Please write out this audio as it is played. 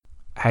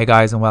Hey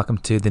guys, and welcome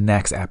to the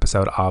next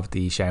episode of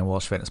the Shane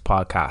Walsh Fitness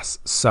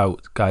Podcast. So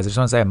guys, I just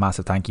want to say a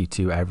massive thank you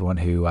to everyone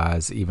who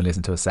has even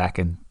listened to a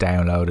second,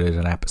 downloaded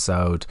an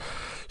episode,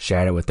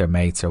 shared it with their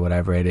mates or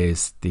whatever it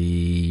is.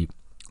 The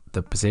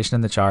position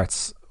in the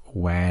charts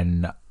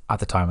when at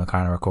the time of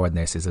kind of recording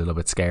this is a little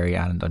bit scary,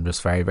 and I'm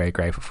just very, very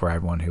grateful for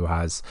everyone who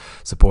has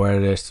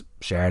supported it,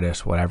 shared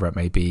it, whatever it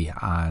may be.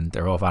 And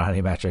they're all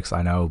vanity metrics,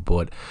 I know,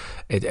 but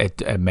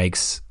it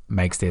makes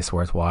this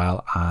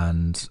worthwhile.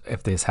 And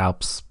if this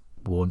helps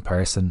one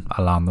person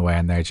along the way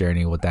in their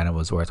journey, well, then it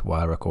was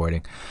worthwhile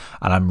recording.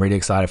 And I'm really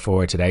excited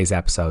for today's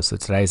episode. So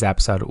today's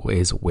episode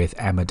is with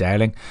Emma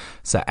Dowling.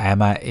 So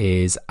Emma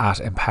is at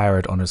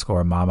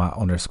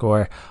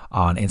empowered_mama_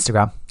 on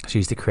Instagram.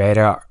 She's the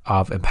creator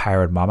of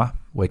Empowered Mama,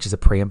 which is a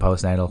pre and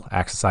postnatal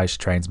exercise. She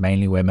trains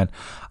mainly women,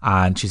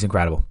 and she's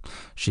incredible.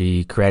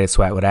 She created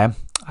Sweat with M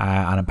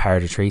and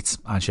Empowered Retreats,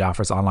 and she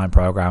offers online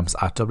programs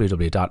at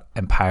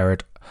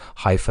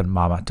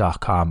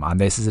www.empowered-mama.com. And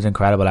this is an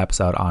incredible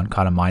episode on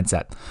kind of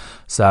mindset.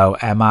 So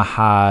Emma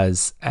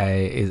is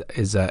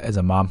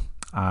a mom,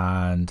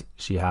 and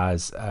she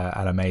has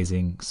an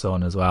amazing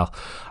son as well.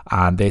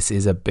 And this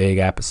is a big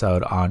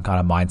episode on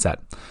kind of mindset.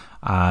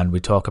 And we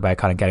talk about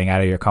kind of getting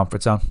out of your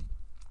comfort zone,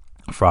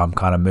 from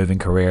kind of moving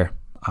career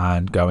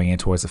and going in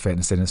towards the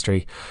fitness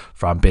industry,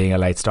 from being a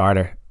late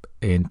starter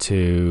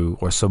into,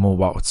 or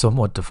what some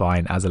would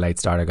define as a late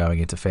starter going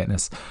into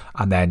fitness,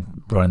 and then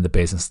running the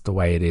business the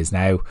way it is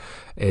now.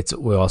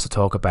 We also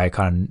talk about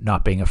kind of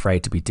not being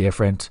afraid to be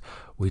different.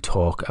 We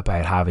talk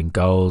about having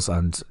goals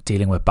and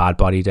dealing with bad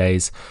body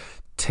days,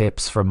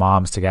 tips for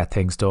moms to get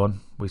things done.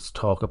 We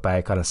talk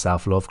about kind of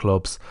self-love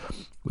clubs.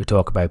 We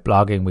talk about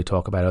blogging. We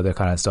talk about other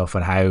kind of stuff,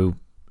 and how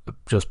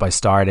just by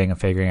starting and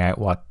figuring out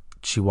what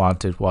she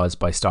wanted was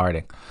by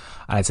starting.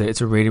 And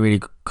it's a really,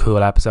 really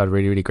cool episode,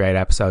 really, really great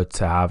episode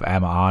to have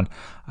Emma on.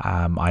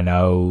 I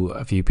know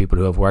a few people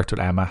who have worked with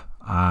Emma,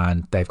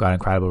 and they've got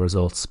incredible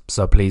results.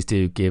 So please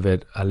do give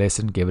it a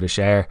listen, give it a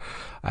share,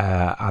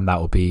 and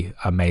that would be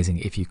amazing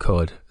if you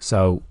could.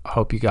 So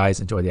hope you guys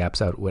enjoy the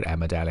episode with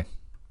Emma Dowling.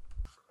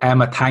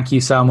 Emma, thank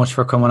you so much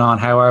for coming on.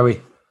 How are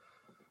we?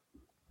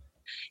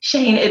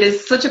 Shane, it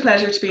is such a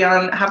pleasure to be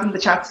on having the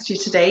chat with you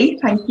today.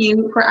 Thank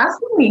you for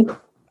asking me.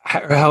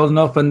 How are holding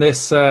up in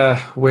this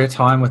weird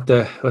time with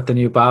the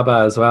new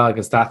Baba as well?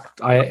 Because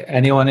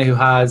anyone who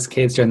has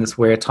kids during this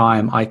weird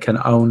time, I can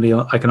only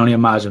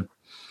imagine.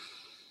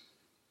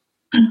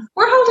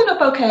 We're holding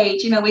up okay.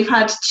 You know, we've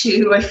had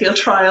two, I feel,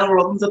 trial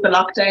runs of the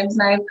lockdowns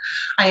now.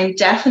 I am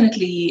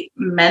definitely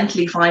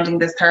mentally finding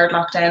this third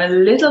lockdown a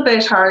little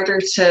bit harder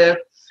to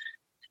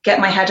get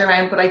my head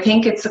around, but I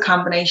think it's a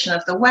combination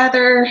of the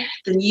weather,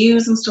 the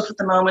news and stuff at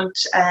the moment.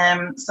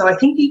 So I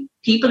think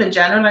people in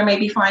general are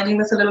maybe finding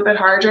this a little bit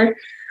harder.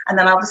 And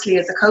then obviously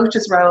as a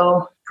coach's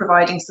role,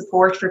 providing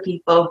support for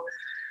people,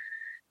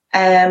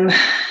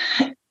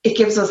 it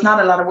gives us not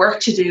a lot of work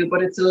to do,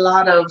 but it's a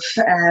lot of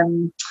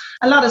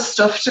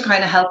stuff to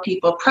kind of help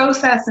people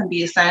process and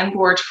be a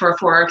soundboard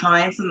for our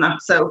clients and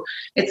that. So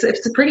it's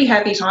a pretty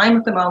heavy time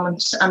at the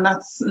moment, and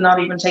that's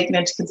not even taking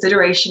into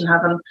consideration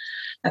having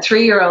a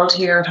 3-year-old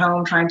here at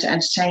home, trying to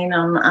entertain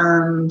him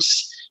and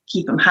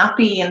keep him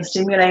happy and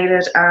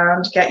stimulated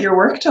and get your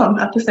work done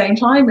at the same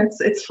time.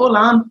 It's full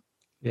on.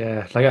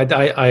 Yeah, like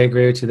I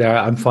agree with you there.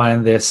 I'm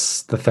finding the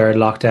third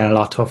lockdown a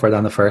lot tougher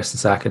than the first and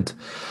second.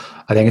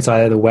 I think it's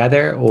either the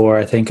weather, or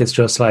I think it's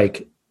just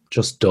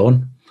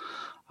done.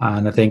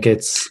 And I think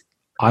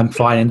I'm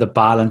finding the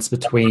balance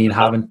between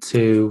having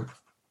to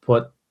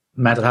put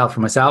mental health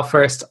for myself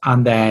first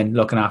and then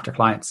looking after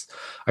clients.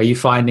 Are you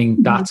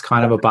finding that's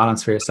kind of a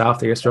balance for yourself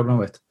that you're struggling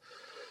with?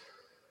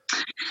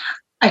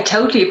 I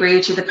totally agree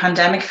with you. The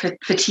pandemic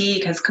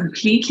fatigue has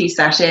completely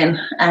set in.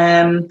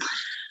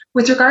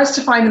 With regards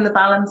to finding the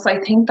balance,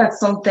 I think that's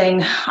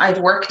something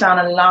I've worked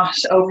on a lot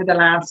over the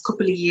last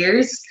couple of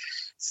years.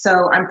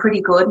 So I'm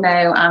pretty good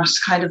now at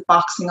kind of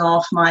boxing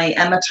off my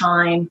Emma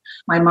time,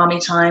 my mommy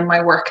time,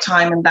 my work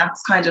time, and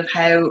that's kind of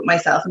how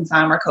myself and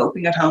Sam are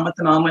coping at home at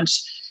the moment.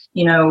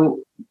 You know,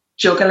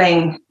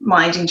 juggling,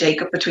 minding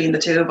Jacob between the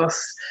two of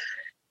us.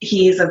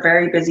 He's a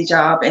very busy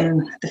job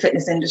in the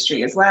fitness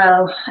industry as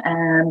well.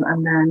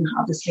 And then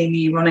obviously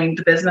me running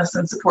the business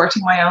and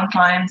supporting my own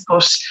clients.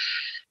 But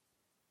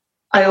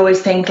I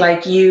always think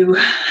like you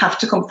have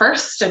to come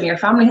first, and your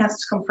family has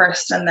to come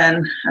first, and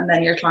then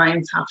your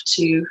clients have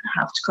to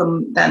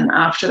come then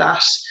after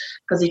that,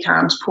 because you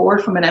can't pour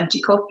from an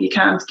empty cup. You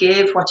can't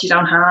give what you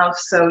don't have.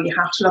 So you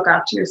have to look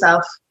after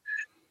yourself.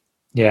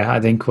 Yeah, I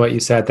think what you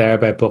said there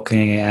about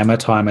booking Emma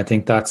time, I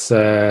think that's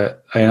the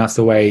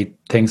way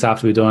things have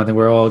to be done. I think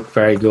we're all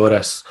very good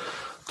at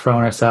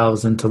throwing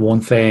ourselves into one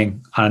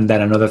thing and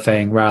then another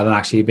thing, rather than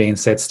actually being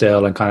sit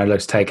still and kind of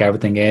just take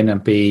everything in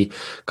and be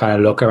kind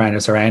of look around our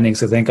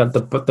surroundings. I think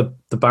the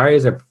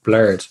barriers are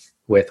blurred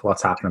with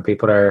what's happening.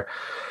 People are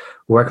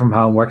working from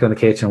home, working in the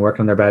kitchen,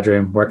 working in their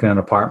bedroom, working in an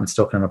apartment,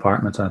 stuck in an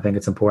apartment. And I think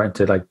it's important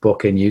to like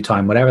book in you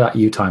time, whatever that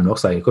you time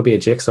looks like. It could be a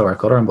jigsaw or a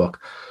colouring book.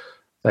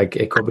 Like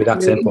it could be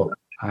that simple.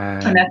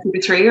 And that's with a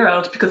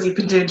 3-year-old, because you've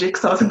been doing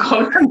jigsaws and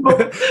colouring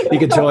books. You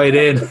can join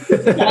in.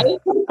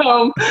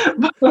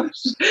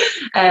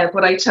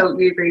 But I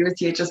totally agree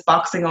with you. Just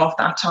boxing off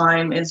that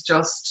time is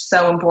just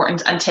so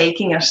important, and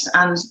taking it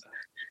and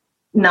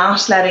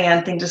not letting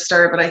anything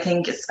disturb it. I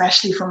think,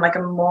 especially from like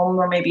a mum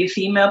or maybe a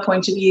female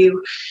point of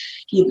view,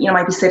 you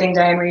might be sitting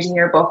down reading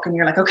your book and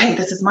you're like, okay,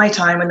 this is my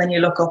time. And then you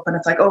look up and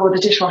it's like, oh,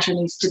 the dishwasher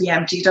needs to be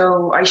emptied.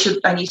 Oh,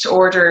 I need to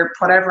order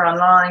whatever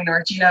online,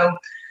 or,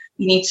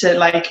 you need to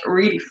like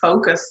really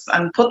focus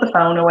and put the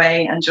phone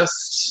away and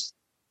just,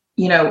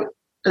 let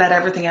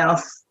everything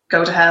else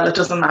go to hell. It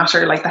doesn't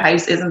matter. Like, the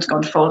house isn't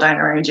going to fall down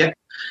around you.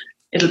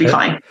 It'll be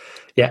fine.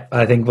 Yeah.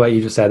 I think what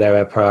you just said there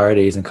about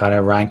priorities and kind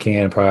of ranking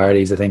in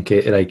priorities, I think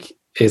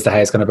is the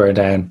house going to burn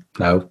down?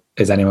 No.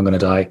 Is anyone going to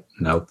die?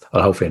 No.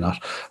 Well, hopefully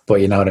not.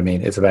 But you know what I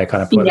mean? It's about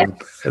kind of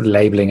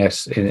labeling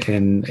it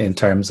in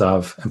terms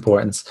of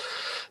importance.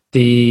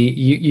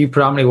 You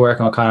predominantly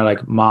work on kind of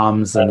like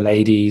moms and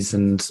ladies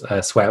and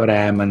sweat with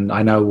them, and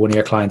I know one of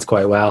your clients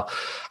quite well.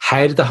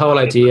 How did the whole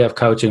idea of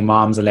coaching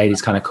moms and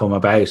ladies kind of come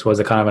about? Was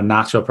it kind of a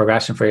natural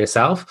progression for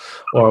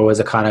yourself, or was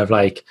it kind of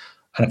like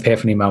an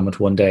epiphany moment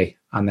one day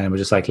and then we're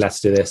just like, let's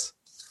do this?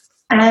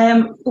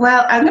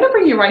 Well, I'm going to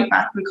bring you right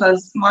back,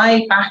 because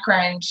my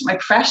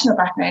professional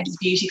background is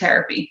beauty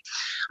therapy.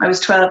 I was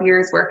 12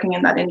 years working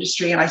in that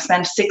industry, and I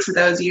spent 6 of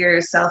those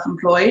years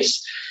self-employed.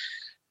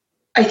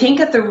 I think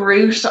at the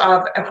root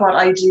of what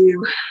I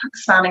do,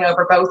 spanning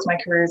over both my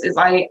careers, is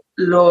I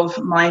love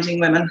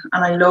minding women,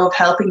 and I love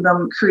helping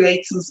them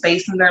create some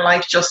space in their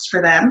life just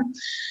for them.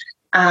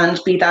 And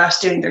be that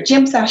doing their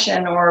gym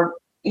session, or,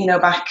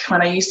 back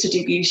when I used to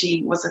do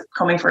beauty, was it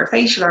coming for a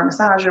facial or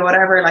massage or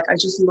whatever? Like, I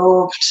just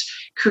loved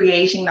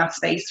creating that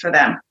space for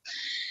them.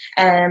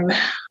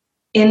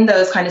 In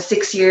those kind of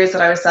 6 years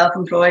that I was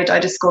self-employed, I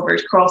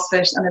discovered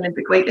CrossFit and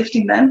Olympic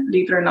weightlifting then.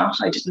 Believe it or not,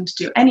 I didn't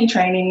do any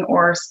training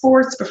or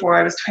sports before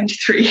I was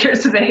 23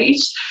 years of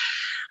age.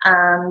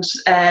 And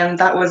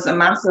that was a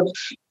massive,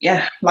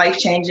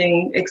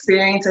 life-changing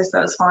experience, I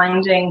suppose,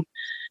 finding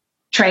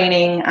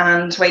training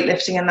and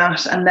weightlifting and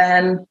that. And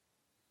then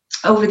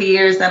over the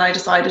years, then I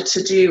decided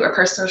to do a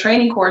personal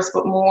training course,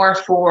 but more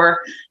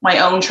for my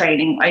own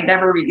training. I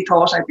never really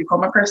thought I'd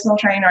become a personal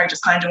trainer. I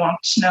just kind of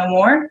wanted to know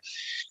more.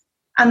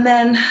 And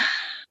then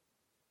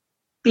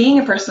being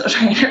a personal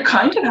trainer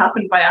kind of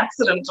happened by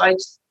accident. I'd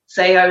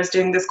say I was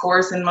doing this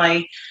course in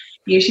my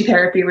beauty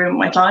therapy room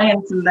with my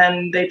clients, and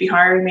then they'd be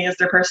hiring me as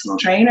their personal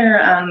trainer.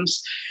 And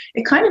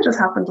it kind of just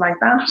happened like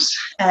that.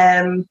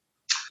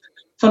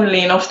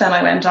 Funnily enough, then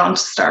I went on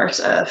to start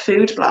a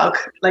food blog.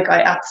 Like,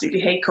 I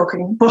absolutely hate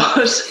cooking,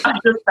 but I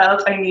just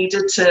felt I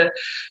needed to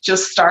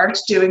just start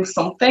doing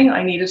something.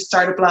 I needed to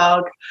start a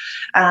blog.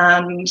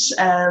 And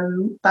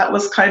that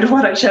was kind of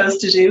what I chose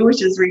to do,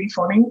 which is really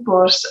funny.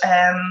 But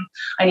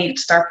I needed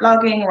to start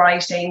blogging,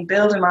 writing,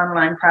 build an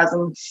online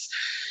presence,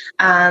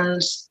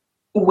 and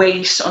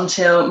wait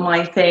until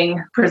my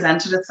thing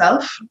presented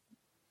itself.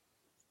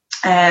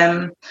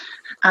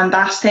 And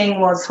that thing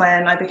was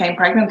when I became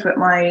pregnant with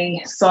my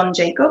son,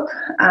 Jacob.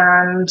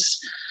 And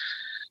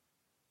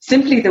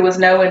simply, there was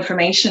no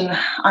information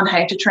on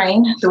how to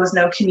train. There was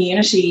no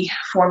community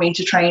for me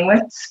to train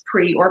with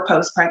pre or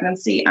post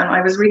pregnancy. And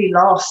I was really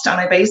lost.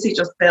 And I basically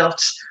just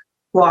built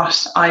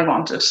what I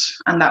wanted.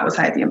 And that was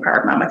how the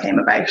Empowered Mama came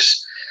about.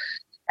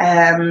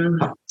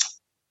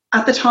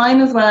 At the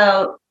time as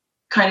well,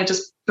 kind of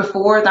just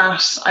before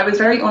that, I was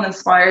very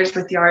uninspired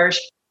with the Irish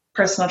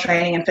personal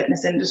training and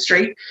fitness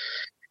industry.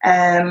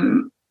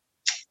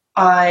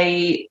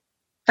 I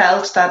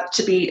felt that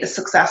to be a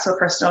successful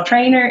personal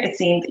trainer, it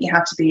seemed that you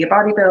had to be a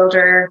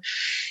bodybuilder,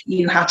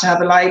 you had to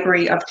have a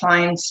library of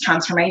clients'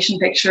 transformation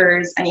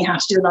pictures, and you had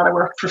to do a lot of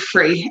work for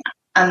free.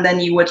 And then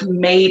you would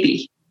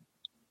maybe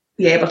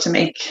be able to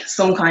make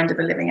some kind of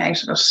a living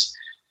out of it.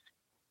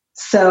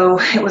 So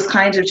it was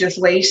kind of just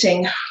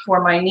waiting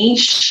for my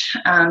niche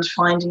and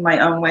finding my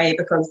own way,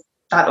 because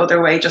that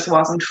other way just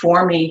wasn't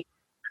for me.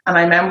 And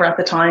I remember at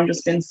the time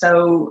just being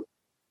so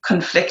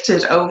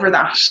conflicted over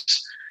that.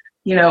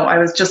 I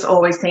was just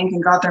always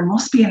thinking, God, there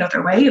must be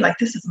another way. Like,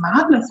 this is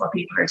madness what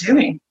people are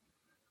doing.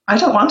 I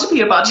don't want to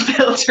be a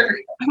bodybuilder.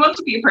 I want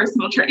to be a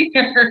personal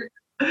trainer.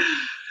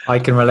 I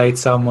can relate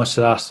so much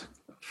to that,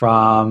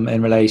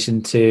 in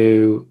relation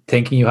to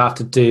thinking you have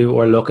to do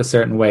or look a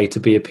certain way to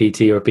be a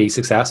PT or be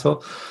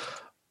successful.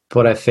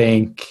 But I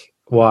think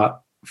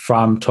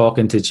from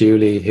talking to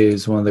Julie,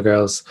 who's one of the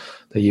girls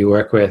that you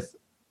work with,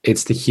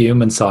 it's the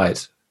human side,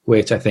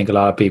 which I think a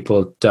lot of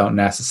people don't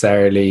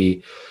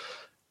necessarily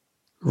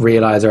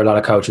realize, or a lot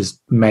of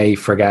coaches may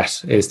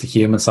forget, is the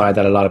human side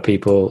that a lot of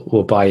people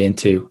will buy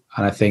into.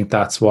 And I think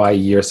that's why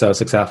you're so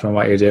successful in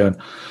what you're doing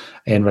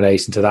in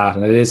relation to that.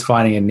 And it is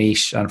finding a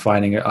niche and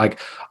finding it. Like,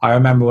 I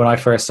remember when I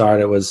first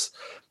started, it was,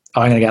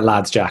 I'm going to get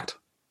lads jacked.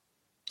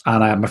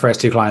 And my first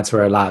 2 clients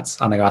were lads,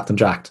 and I got them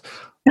jacked.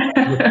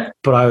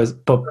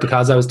 but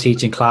because I was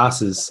teaching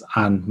classes,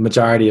 and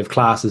majority of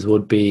classes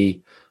would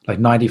be like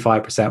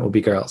 95% would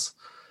be girls.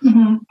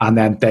 And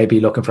then they'd be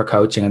looking for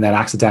coaching, and then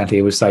accidentally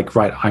it was like,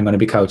 right, I'm going to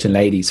be coaching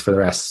ladies for the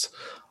rest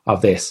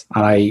of this.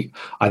 And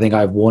I think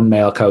I have one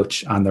male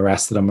coach and the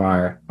rest of them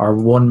are, or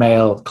one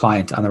male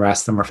client and the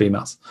rest of them are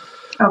females.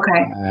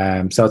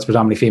 Okay. So it's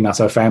predominantly female.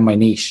 So I found my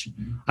niche,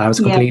 and it was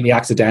completely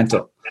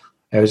accidental.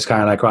 It was just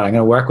kind of like, right, I'm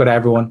going to work with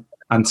everyone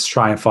and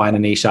try and find a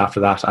niche after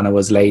that. And it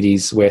was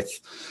ladies with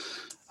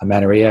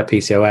amenorrhea,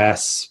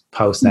 PCOS,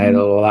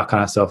 postnatal, all that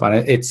kind of stuff. And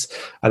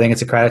I think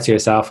it's a credit to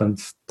yourself and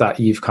that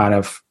you've kind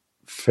of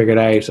figured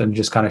out and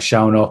just kind of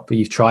shown up.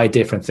 You've tried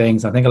different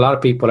things. I think a lot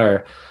of people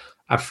are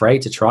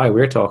afraid to try.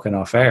 We're talking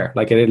off air.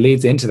 Like it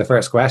leads into the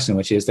first question,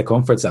 which is the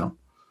comfort zone.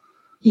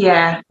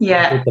 Yeah. You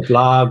did the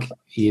blog,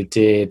 you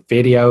did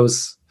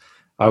videos.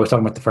 I was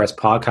talking about the first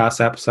podcast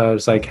episode.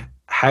 It's like,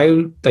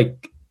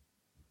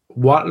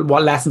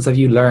 what lessons have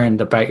you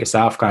learned about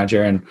yourself kind of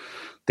during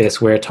this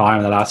weird time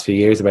in the last few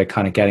years about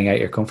kind of getting out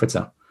your comfort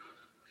zone?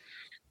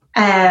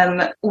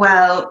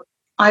 Well,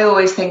 I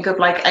always think of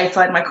like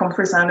outside my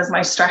comfort zone as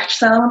my stretch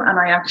zone, and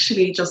I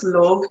actually just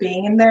love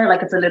being in there.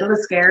 Like it's a little bit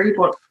scary,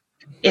 but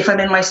if I'm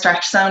in my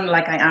stretch zone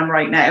like I am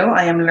right now,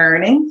 I am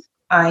learning.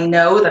 I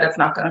know that it's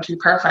not going to be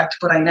perfect,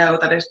 but I know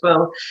that it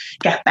will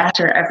get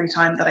better every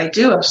time that I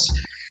do it.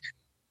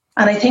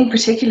 And I think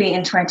particularly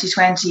in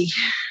 2020,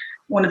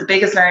 one of the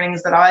biggest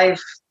learnings that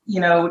I've,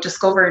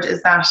 discovered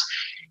is that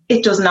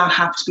it does not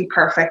have to be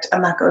perfect.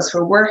 And that goes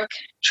for work,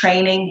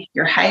 training,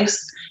 your house,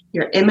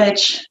 your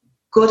image.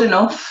 Good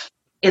enough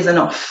is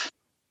enough.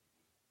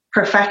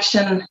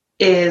 Perfection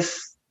is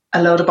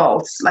a load of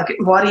balls. Like,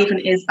 what even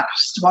is that?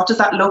 What does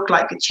that look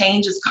like? It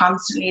changes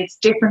constantly. It's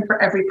different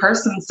for every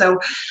person. So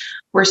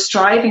we're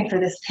striving for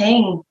this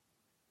thing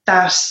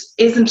that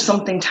isn't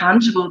something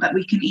tangible that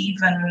we can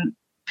even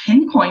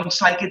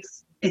pinpoint. Like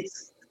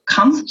it's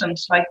constant,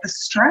 like the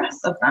stress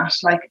of that,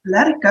 like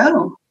let it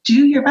go,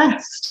 do your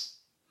best,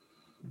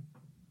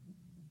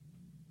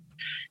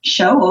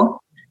 show up,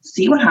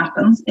 see what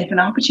happens. If an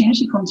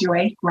opportunity comes your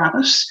way, grab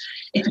it.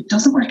 If it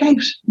doesn't work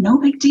out, no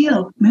big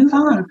deal, move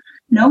on.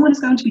 No one is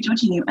going to be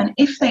judging you. And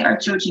if they are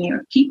judging you,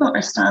 if people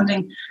are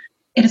standing,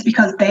 it is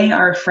because they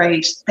are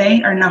afraid.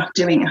 They are not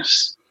doing it.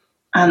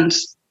 And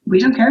we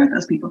don't care what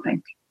those people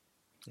think.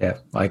 Yeah,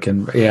 I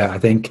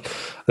think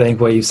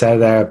what you said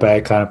there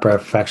about kind of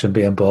perfection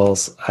being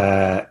balls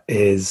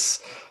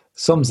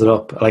sums it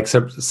up. Like,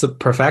 so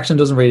perfection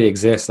doesn't really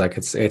exist. Like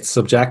it's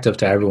subjective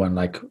to everyone.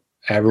 Like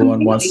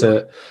everyone wants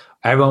to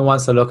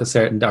look a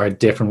certain or a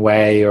different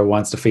way, or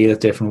wants to feel a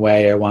different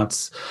way, or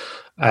wants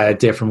a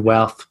different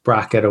wealth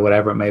bracket or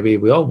whatever it may be.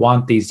 We all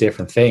want these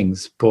different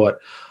things, but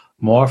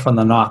more often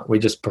than not, we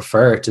just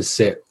prefer to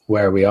sit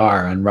where we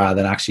are and rather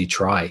than actually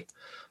try.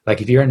 Like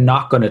if you're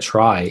not going to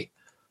try,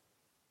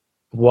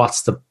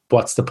 what's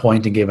the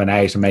point in giving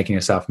out and making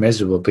yourself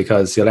miserable?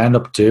 Because you'll end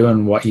up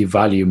doing what you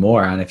value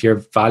more. And if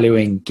you're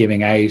valuing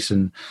giving out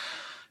and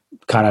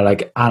kind of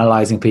like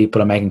analyzing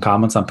people and making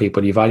comments on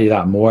people, you value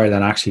that more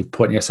than actually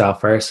putting yourself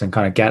first and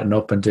kind of getting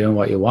up and doing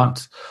what you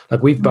want.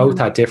 Like we've both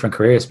had different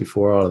careers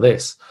before all of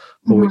this,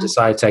 but we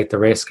decided to take the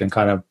risk and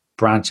kind of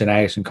branching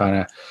out and kind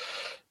of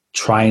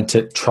trying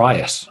to try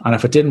it. And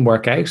if it didn't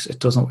work out, it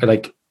doesn't,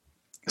 like,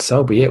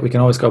 so be it. We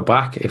can always go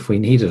back if we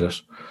needed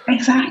it.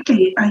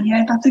 Exactly.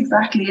 Yeah, that's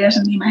exactly it.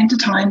 And the amount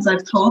of times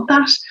I've thought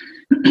that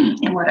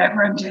in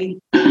whatever I'm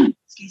doing,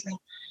 excuse me,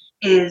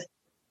 is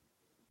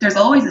there's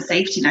always a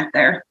safety net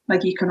there.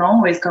 Like you can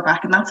always go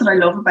back. And that's what I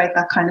love about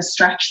that kind of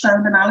stretch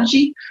zone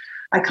analogy.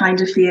 I kind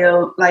of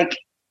feel like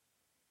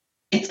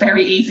it's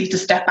very easy to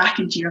step back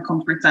into your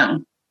comfort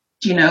zone.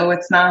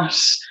 It's not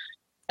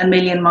a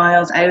million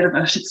miles out of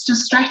it. It's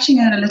just stretching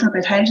out a little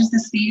bit. How does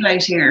this feel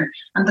out here?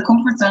 And the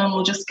comfort zone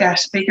will just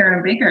get bigger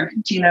and bigger,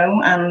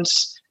 and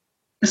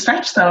the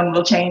stretch zone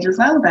will change as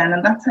well then.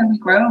 And that's how we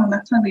grow and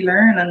that's how we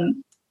learn.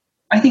 And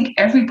I think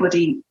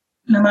everybody,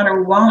 no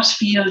matter what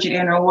field you're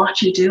in or what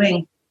you're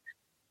doing,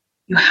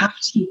 you have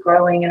to keep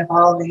growing and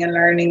evolving and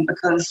learning,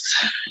 because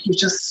you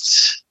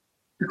just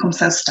become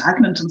so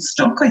stagnant and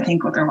stuck, I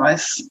think,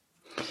 otherwise.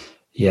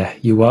 Yeah,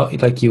 you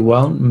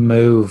won't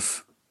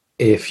move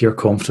if you're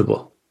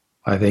comfortable.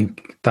 I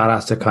think that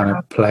has to kind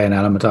of play an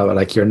element of it.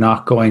 Like you're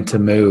not going to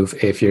move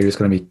if you're just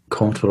going to be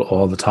comfortable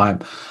all the time.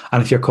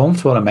 And if you're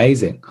comfortable,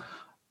 amazing.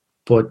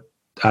 But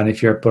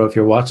if you're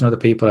watching other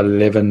people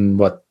living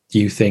what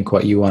you think,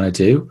 what you want to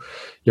do,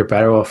 you're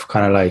better off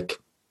kind of like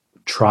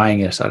trying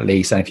it at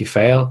least. And if you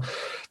fail,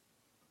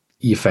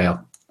 you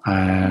fail.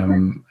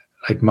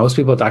 Like most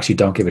people actually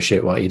don't give a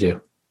shit what you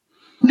do.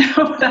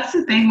 No, that's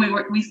the thing.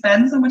 We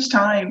spend so much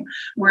time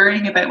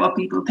worrying about what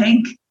people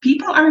think.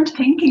 People aren't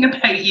thinking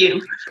about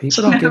you.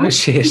 People don't give a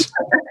shit.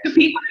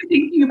 People are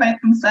thinking about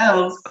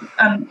themselves,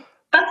 and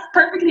that's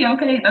perfectly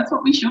okay. That's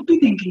what we should be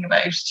thinking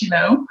about,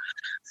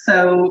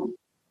 So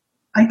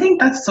I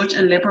think that's such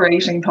a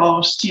liberating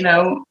thought.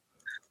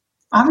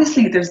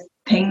 Obviously there's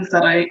things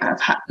that I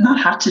have not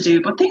had to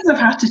do, but things I've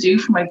had to do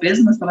for my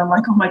business that I'm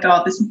like, oh my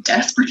God, this is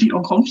desperately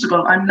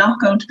uncomfortable. I'm not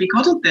going to be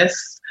good at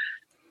this.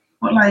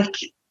 But like,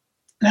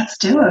 let's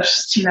do it,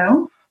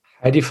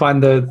 How do you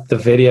find the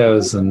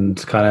videos and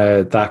kind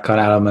of that kind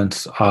of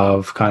element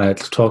of kind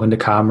of talking to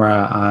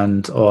camera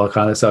and all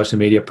kind of social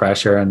media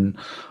pressure and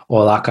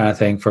all that kind of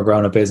thing for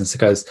growing a business?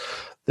 Because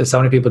there's so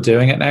many people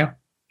doing it now.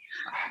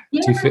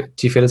 Yeah.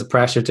 Do you feel it's a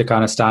pressure to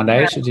kind of stand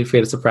out, or do you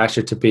feel it's a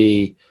pressure to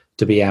be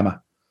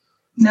Emma?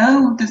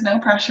 No, there's no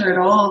pressure at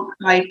all.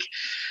 Like,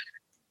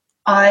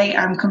 I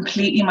am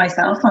completely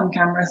myself on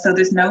camera, so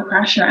there's no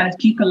pressure. And if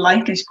people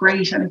like it,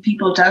 great. And if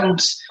people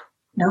don't,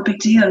 no big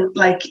deal.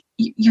 Like,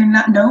 you're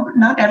not, no,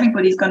 not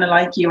everybody's going to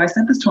like you. I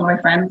said this to one of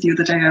my friends the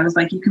other day. I was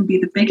like, you can be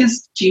the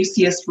biggest,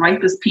 juiciest,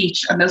 ripest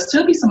peach, and there'll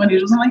still be someone who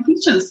doesn't like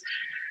peaches.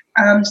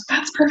 And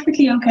that's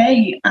perfectly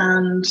okay.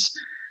 And,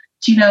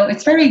 you know,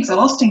 it's very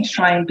exhausting to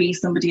try and be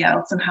somebody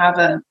else and have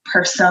a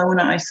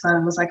persona, I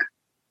suppose. Like,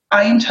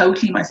 I am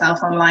totally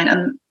myself online,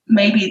 and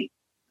maybe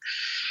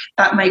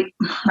that might,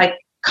 like,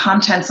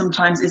 content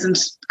sometimes isn't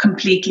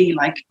completely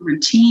like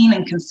routine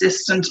and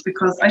consistent,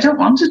 because I don't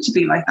want it to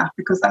be like that,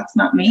 because that's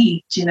not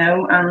me, you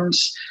know. And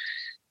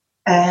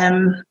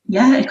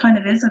yeah, it kind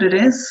of is what it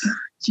is,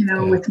 you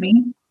know, Yeah. with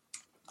me.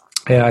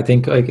 Yeah, I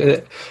think like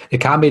it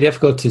can be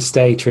difficult to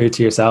stay true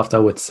to yourself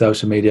though with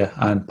social media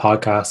and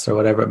podcasts or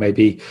whatever it may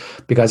be,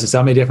 because there's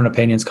so many different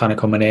opinions kind of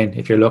coming in.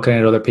 If you're looking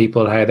at other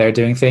people how they're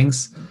doing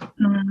things,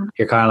 Mm,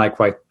 you're kind of like,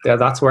 right,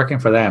 that's working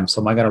for them.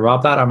 So am I going to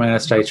rob that, or am I going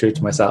to stay true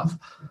to myself?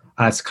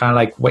 And it's kind of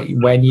like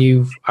when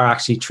you are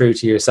actually true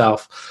to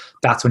yourself,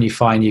 that's when you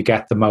find you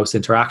get the most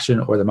interaction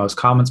or the most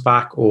comments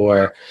back,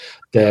 or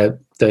the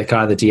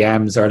kind of the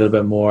DMs are a little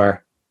bit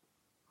more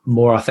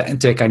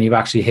authentic, and you've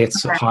actually hit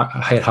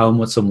home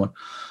with someone.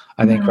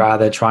 I think mm,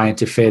 rather than trying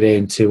to fit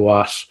into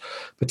what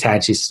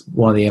potentially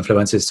one of the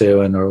influencers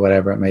doing or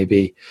whatever it may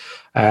be.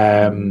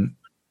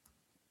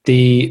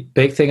 The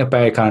big thing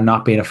about kind of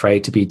not being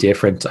afraid to be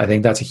different, I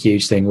think that's a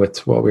huge thing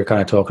with what we were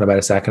kind of talking about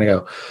a second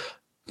ago.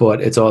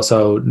 But it's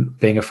also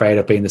being afraid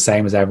of being the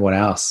same as everyone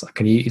else.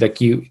 Can you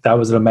that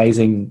was an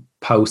amazing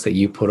post that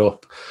you put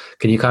up.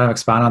 Can you kind of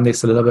expand on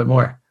this a little bit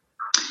more?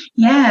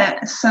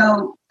 yeah.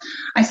 So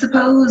I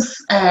suppose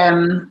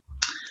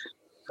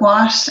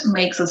what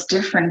makes us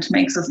different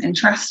makes us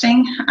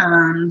interesting.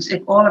 And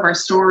if all of our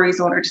stories,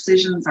 all our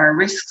decisions, our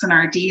risks, and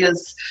our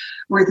ideas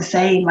were the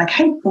same, like,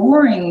 how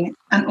boring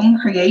and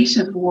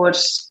uncreative would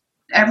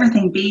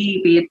everything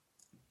be it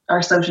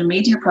our social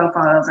media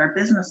profiles, our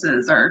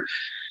businesses, our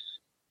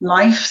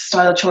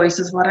lifestyle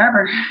choices,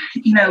 whatever.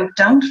 You know,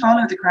 don't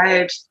follow the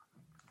crowd,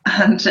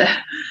 and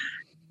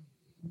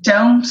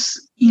don't,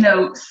 you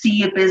know,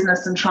 see a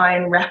business and try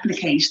and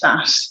replicate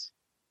that.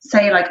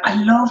 Say, like,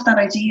 I love that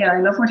idea, I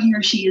love what he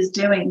or she is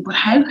doing, but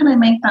how can I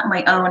make that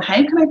my own?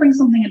 How can I bring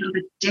something a little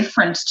bit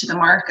different to the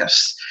market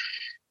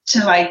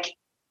to, like,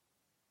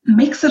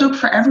 mix it up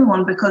for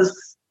everyone?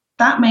 Because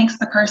that makes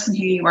the person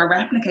who you are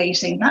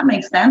replicating, that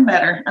makes them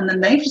better, and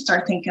then they just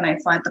start thinking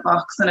outside the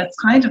box. And it's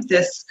kind of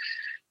this,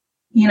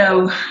 you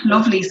know,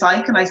 lovely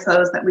cycle, I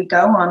suppose, that we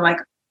go on. Like,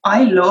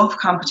 I love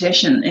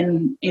competition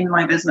in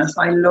my business.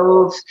 I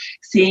love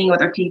seeing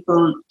other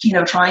people, you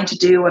know, trying to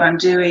do what I'm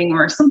doing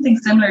or something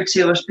similar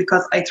to it,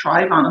 because I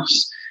thrive on it.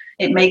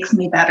 It makes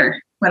me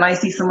better. When I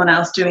see someone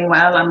else doing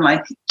well, I'm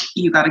like,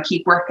 you got to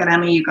keep working,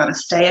 Emmy. You got to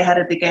stay ahead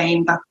of the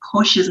game. That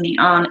pushes me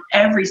on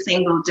every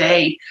single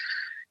day.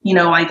 You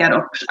know, I get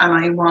up and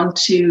I want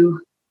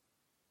to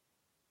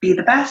be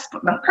the best,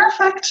 but not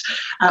perfect,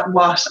 at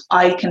what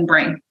I can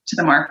bring to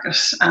the market.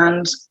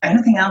 And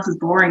anything else is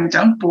boring.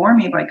 Don't bore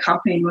me by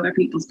copying other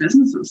people's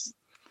businesses.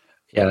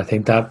 Yeah, I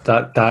think that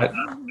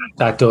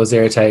does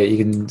irritate. You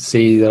can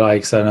see the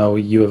likes. I know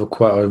you have a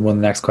quote. One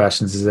of the next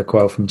questions is a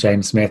quote from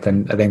James Smith,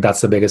 and I think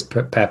that's the biggest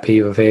pet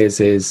peeve of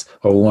his is,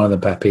 or one of the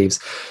pet peeves,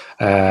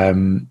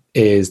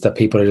 is that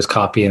people are just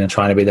copying and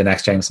trying to be the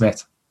next James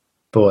Smith.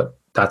 But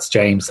that's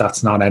James.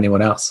 That's not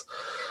anyone else.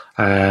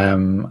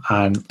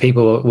 And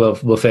people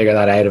will figure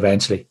that out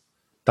eventually.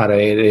 That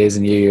it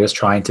isn't you. You're just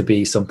trying to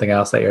be something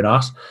else that you're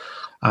not.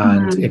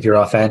 And Mm-hmm. if you're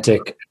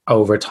authentic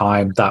over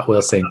time, that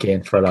will sink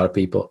in for a lot of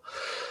people.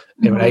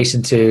 In Mm-hmm.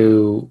 relation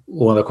to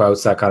one of the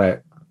quotes that kind of,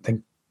 I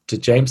think,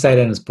 did James say it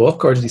in his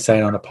book or did he say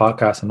it on a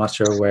podcast? I'm not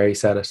sure where he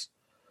said it.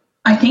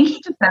 I think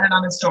he just said it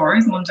on his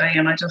stories one day,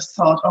 and I just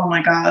thought, oh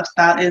my God,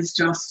 that is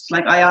just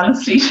like, I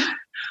honestly,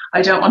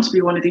 I don't want to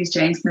be one of these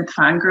James Smith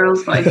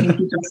fangirls, but I think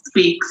he just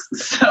speaks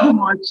so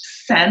much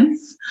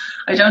sense.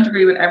 I don't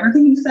agree with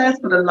everything he says,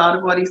 but a lot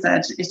of what he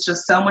said is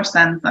just so much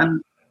sense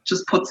and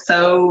just put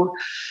so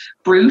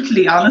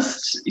brutally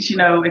honest. You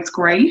know, it's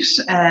great.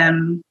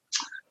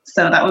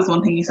 So that was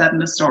one thing he said in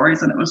the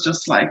stories, and it was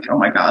just like, oh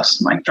my God,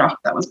 mic drop.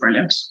 That was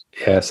brilliant.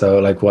 Yeah. So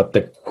like what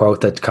the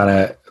quote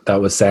that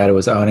was said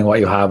was, owning what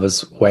you have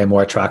is way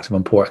more attractive and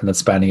important than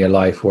spending your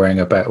life worrying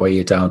about what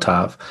you don't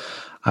have.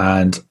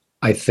 And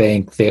I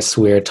think this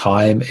weird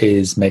time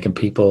is making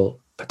people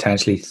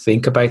potentially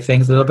think about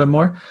things a little bit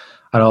more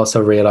and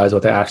also realize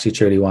what they actually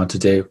truly want to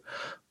do.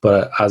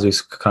 But as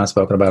we've kind of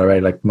spoken about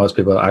already, like most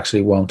people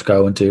actually won't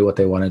go and do what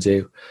they want to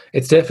do.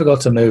 It's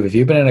difficult to move. If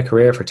you've been in a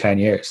career for 10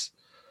 years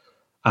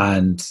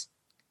and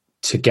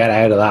to get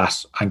out of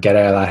that and get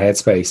out of that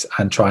headspace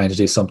and trying to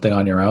do something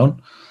on your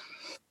own,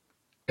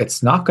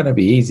 it's not going to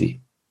be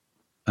easy.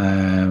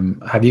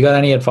 Have you got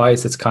any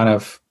advice that's kind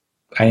of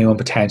anyone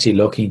potentially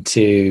looking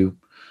to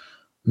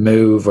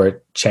move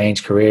or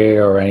change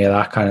career or any of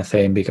that kind of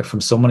thing? Because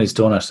from someone who's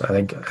done it, I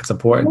think it's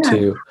important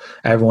to,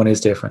 everyone is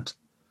different.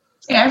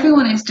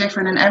 Everyone is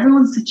different and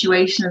everyone's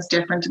situation is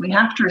different, and we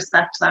have to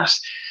respect that.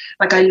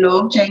 Like, I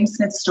love James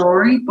Smith's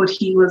story, but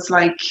he was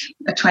like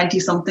a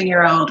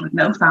 20-something-year-old with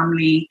no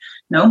family,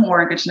 no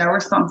mortgage, no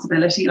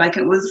responsibility. Like,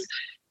 it was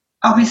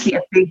obviously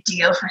a big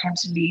deal for him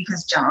to leave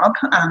his job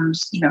and,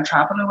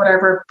 travel or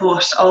whatever,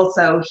 but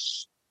also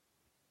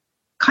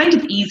kind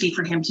of easy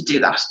for him to do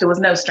that. There was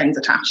no strings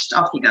attached.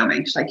 Off you go,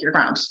 mate. Like, you're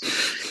grand.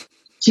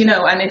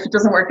 And if it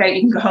doesn't work out,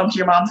 you can go home to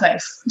your mom's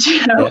house.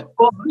 Yeah.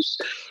 But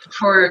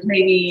for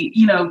maybe,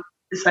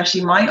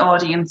 especially my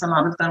audience, a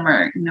lot of them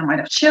are, might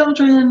have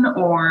children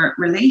or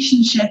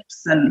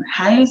relationships and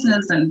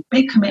houses and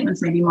big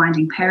commitments, maybe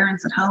minding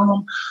parents at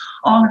home,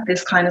 all of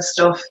this kind of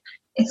stuff.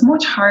 It's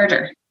much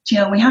harder.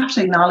 We have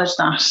to acknowledge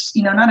that,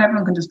 not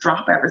everyone can just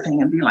drop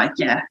everything and be like,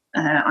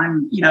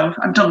 I'm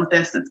done with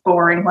this. It's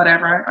boring,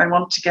 whatever. I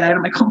want to get out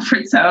of my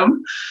comfort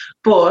zone.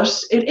 But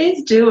it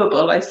is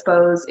doable, I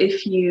suppose,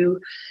 if you,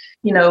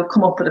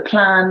 come up with a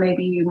plan.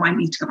 Maybe you might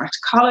need to go back to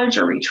college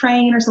or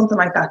retrain or something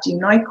like that. Do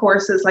night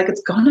courses. Like,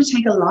 it's going to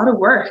take a lot of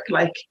work.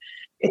 Like,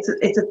 it's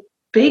a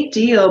big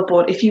deal,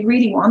 but if you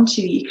really want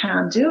to, you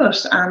can do it.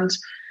 And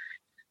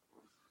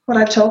what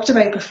I've talked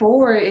about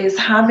before is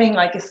having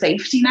like a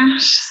safety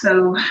net.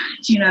 So,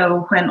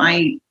 when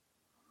I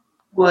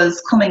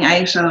was coming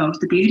out of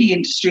the beauty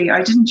industry,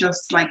 I didn't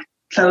just like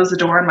close the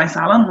door in my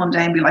salon one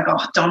day and be like,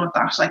 oh, done with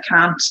that. I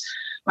can't.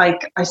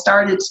 Like, I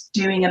started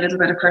doing a little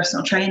bit of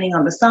personal training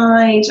on the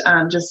side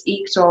and just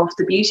eked off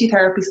the beauty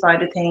therapy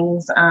side of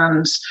things.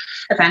 And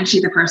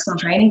eventually the personal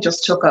training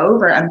just took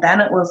over. And then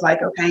it was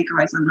like, okay,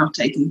 guys, I'm not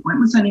taking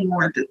appointments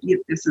anymore.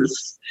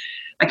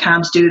 I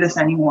can't do this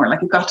anymore.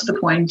 Like, it got to the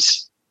point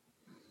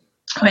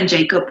when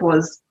Jacob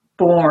was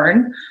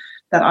born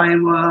that I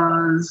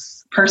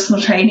was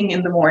personal training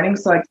in the morning.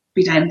 So I'd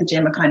be down at the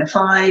gym at kind of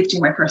 5, do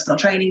my personal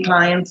training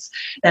clients.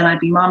 Then I'd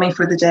be mommy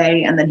for the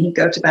day. And then he'd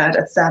go to bed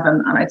at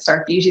 7 and I'd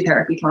start beauty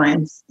therapy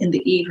clients in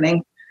the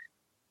evening.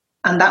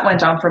 And that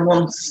went on for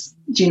months,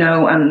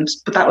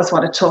 but that was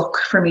what it took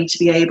for me to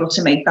be able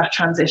to make that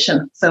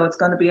transition. So it's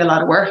going to be a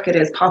lot of work. It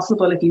is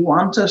possible if you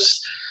want it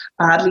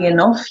badly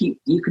enough,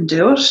 you can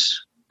do it.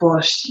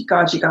 But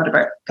God, you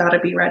gotta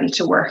be ready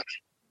to work.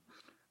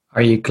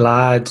 Are you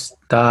glad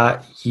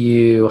that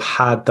you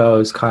had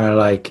those kind of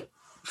like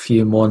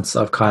few months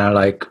of kind of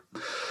like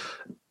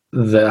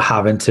the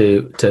having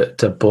to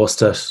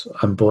bust it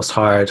and bust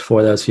hard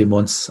for those few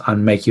months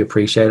and make you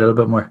appreciate it a little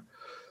bit more?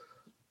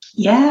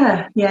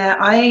 Yeah.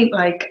 I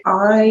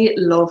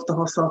love the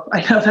hustle.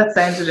 I know that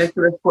sounds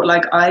ridiculous, but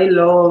like, I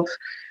love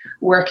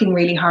working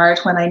really hard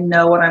when I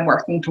know what I'm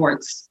working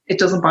towards. It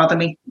doesn't bother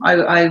me.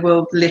 I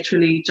will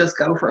literally just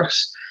go for it.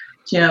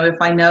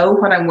 If I know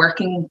what I'm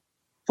working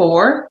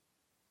for,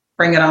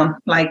 bring it on.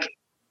 Like,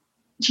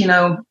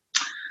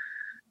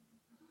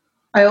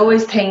 I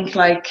always think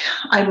like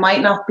I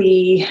might not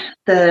be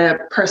the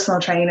personal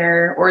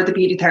trainer or the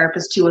beauty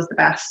therapist who was the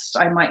best.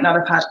 I might not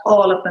have had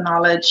all of the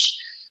knowledge,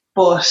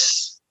 but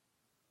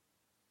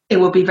it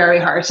will be very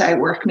hard to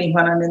outwork me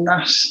when I'm in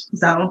that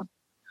zone.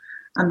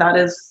 And that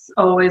is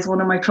always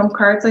one of my trump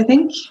cards, I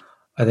think.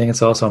 I think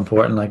it's also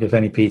important, like, if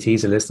any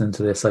PTs are listening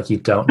to this, like, you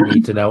don't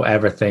need to know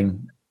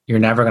everything. You're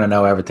never going to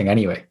know everything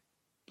anyway.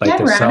 Like,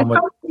 there's so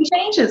much. It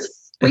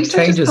changes. It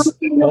changes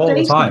all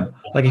the time.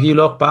 Like, if you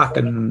look back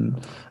and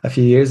a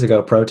few years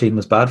ago, protein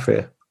was bad for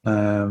you.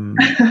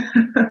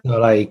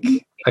 Like,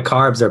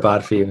 carbs are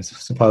bad for you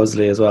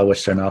supposedly as well,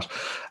 which they're not.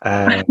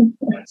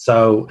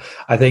 So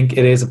I think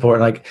it is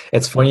important. Like,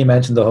 it's funny you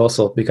mentioned the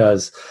hustle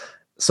because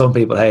some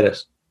people hate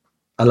it.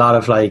 A lot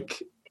of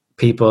like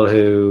people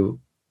who,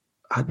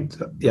 I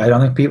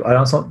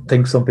don't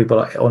think some people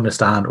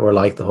understand or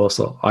like the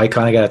hustle. I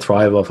kind of get a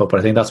thrive off it, but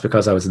I think that's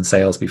because I was in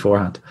sales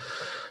beforehand.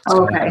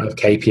 So I have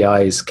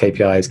KPIs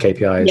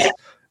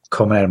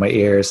coming out of my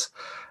ears.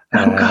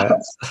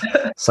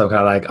 So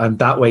kind of like, I'm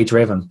that way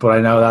driven, but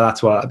I know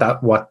that's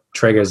what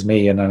triggers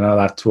me, and I know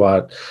that's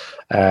what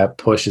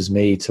pushes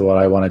me to what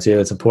I want to do.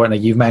 It's important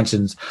that you've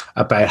mentioned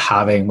about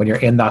having, when you're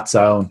in that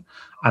zone,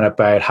 and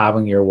about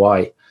having your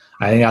why.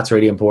 I think that's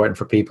really important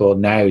for people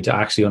now to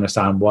actually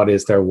understand what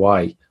is their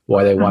why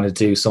they want to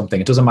do something.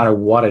 It doesn't matter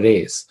what it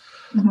is.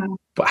 Mm-hmm.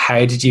 But how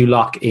did you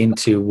lock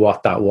into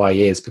what that why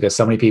is? Because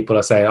so many people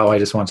are saying, oh, I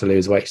just want to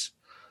lose weight.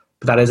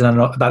 But that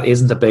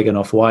isn't a big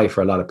enough why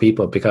for a lot of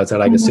people, because they're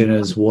like, mm-hmm. As soon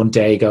as one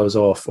day goes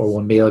off or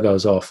one meal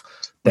goes off,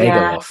 they go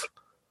off.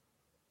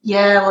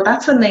 Yeah, well,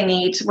 that's when they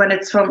need, when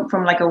it's from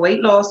like a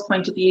weight loss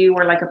point of view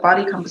or like a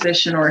body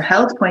composition or a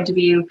health point of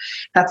view,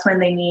 that's when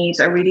they need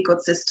a really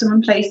good system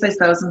in place, I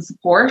suppose, and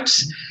support.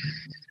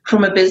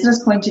 From a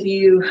business point of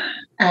view,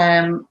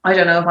 I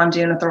don't know if I'm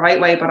doing it the right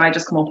way, but I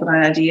just come up with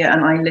an idea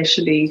and I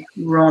literally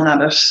run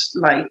at it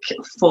like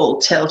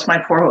full tilt. My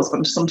poor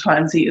husband,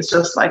 sometimes he is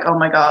just like, oh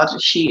my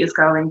God, she is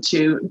going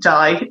to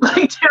die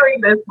like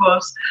doing this.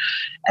 But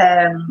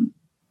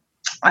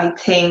I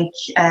think,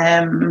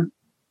 I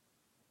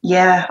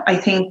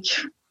think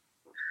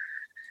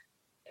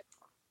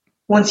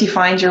once you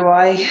find your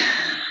why,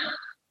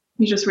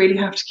 you just really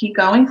have to keep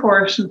going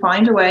for it and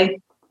find a way.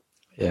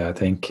 Yeah, I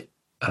think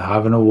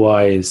having a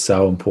why is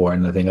so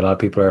important. I think a lot of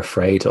people are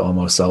afraid to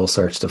almost soul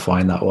search to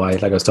find that why.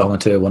 Like I was talking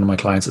to one of my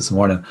clients this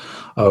morning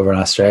over in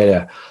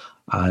Australia,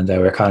 and we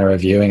were kind of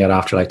reviewing it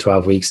after like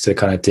 12 weeks to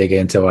kind of dig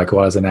into like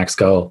what is the next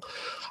goal.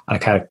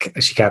 And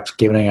she kept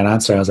giving an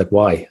answer. I was like,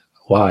 why?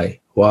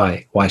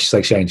 She's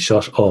like, Shane,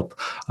 shut up.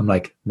 I'm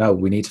like, no,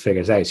 we need to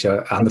figure it out.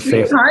 And it's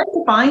really hard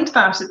to find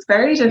that. It's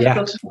very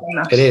difficult to find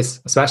that. It is,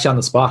 especially on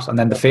the spot. And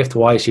then the fifth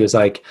why, she was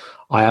like,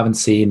 I haven't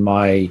seen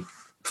my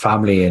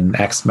family in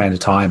X amount of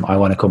time. I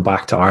want to come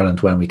back to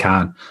Ireland when we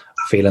can,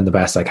 feeling the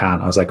best I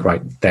can. I was like,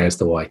 right, there's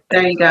the why.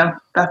 There you go.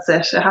 That's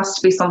it. It has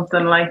to be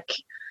something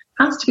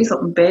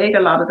big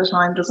a lot of the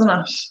time, doesn't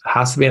it? It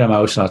has to be an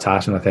emotional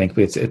attachment, I think.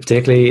 But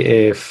particularly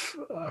if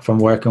from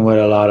working with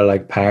a lot of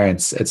like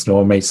parents, it's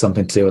normally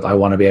something to do with, I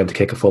want to be able to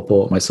kick a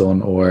football with my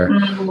son or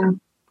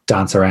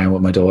dance around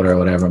with my daughter or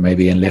whatever,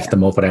 maybe, and lift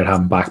them up without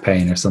having back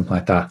pain or something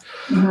like that.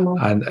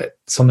 And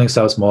something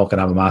so small can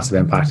have a massive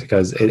impact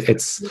because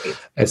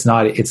it's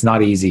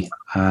not easy.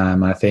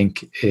 I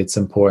think it's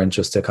important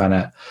just to kind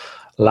of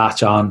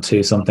latch on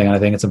to something. And I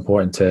think it's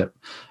important to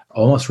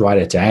almost write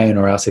it down,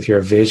 or else if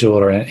you're visual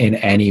or in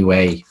any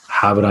way,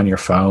 have it on your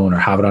phone or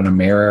have it on a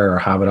mirror or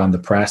have it on the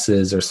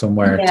presses or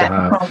somewhere to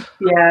have.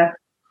 Yeah.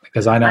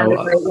 Because I know I'm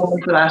a great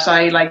woman for that.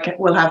 I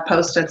will have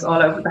post-its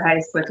all over the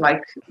house with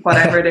like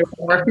whatever it is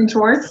I'm working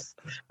towards,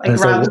 like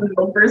random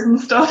numbers and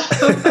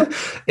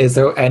stuff. Is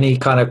there any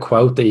kind of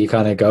quote that you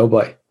kind of go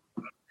by?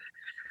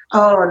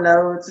 Oh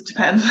no, it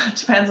depends. It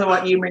depends on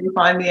what humor you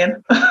find me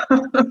in.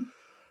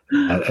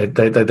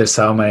 There's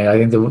so many. I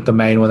think the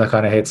main one that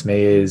kind of hits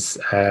me is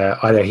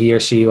either he or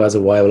she who has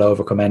a why will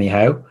overcome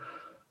anyhow.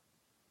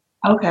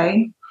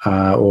 Okay.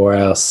 Or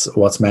else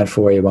what's meant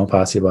for you won't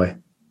pass you by.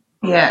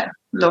 Yeah,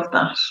 love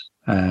that.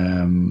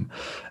 In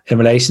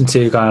relation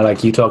to kind of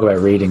like you talk about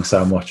reading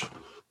so much.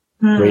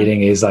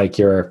 Reading is like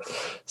your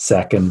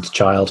second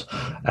child.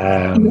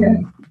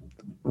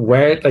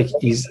 Where like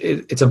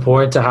it's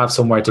important to have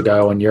somewhere to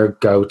go, and your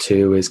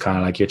go-to is kind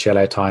of like your chill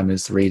out time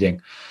is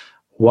reading.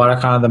 What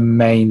are kind of the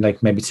main,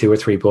 like maybe 2 or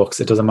 3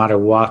 books? It doesn't matter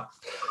what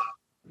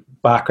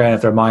background,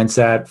 if they're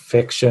mindset,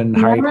 fiction,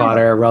 Harry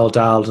Potter, Roald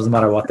Dahl, doesn't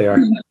matter what they are.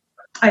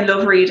 I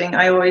love reading.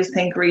 I always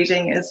think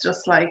reading is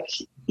just like,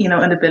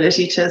 an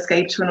ability to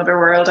escape to another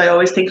world. I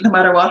always think no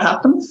matter what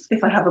happens,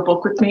 if I have a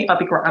book with me, I'll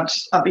be grand.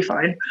 I'll be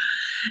fine.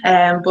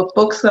 But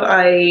books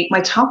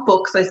my top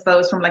books, I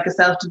suppose, from like a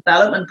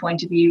self-development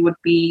point of view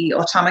would be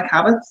Atomic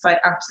Habits. I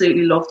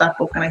absolutely love that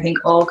book. And I think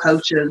all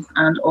coaches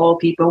and all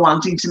people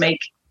wanting to make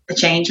a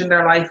change in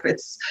their life,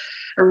 it's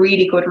a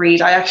really good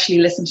read. I actually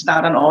listened to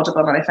that on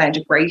Audible and I found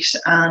it great.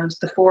 And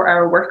the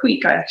 4-Hour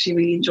Workweek I actually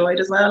really enjoyed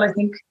as well. I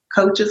think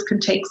coaches can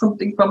take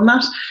something from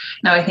that.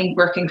 Now, I think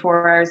working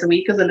 4 hours a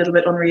week is a little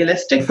bit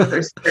unrealistic, but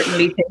there's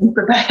certainly things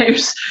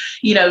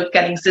about,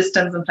 getting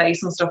systems in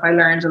place and stuff. I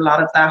learned a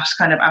lot of that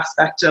kind of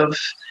aspect of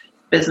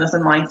business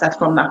and mindset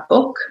from that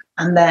book.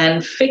 And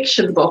then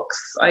fiction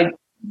books, I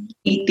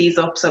eat these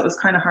up, so it was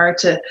kind of hard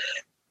to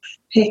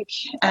pick,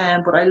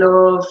 but I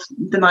love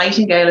The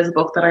Nightingale is a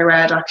book that I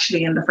read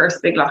actually in the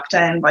first big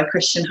lockdown by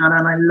Christian Hanna,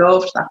 and I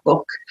loved that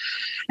book,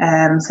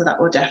 so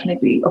that would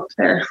definitely be up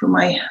there for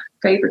my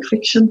favourite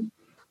fiction.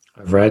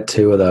 I've read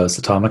 2 of those.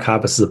 Atomic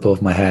Habits is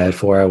above my head,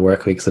 4-Hour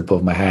Workweek is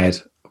above my head,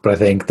 but I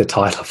think the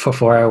title for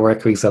 4-Hour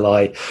Workweek's a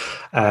lie.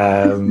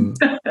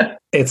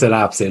 It's an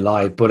absolute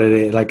lie, but it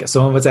is, like,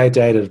 some of it's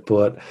outdated,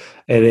 but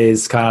it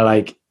is kind of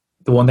like,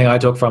 the one thing I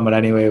took from it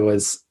anyway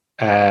was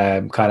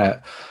kind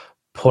of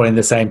putting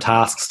the same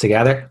tasks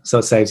together, so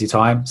it saves you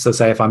time. So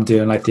say if I'm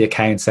doing like the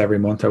accounts every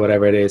month or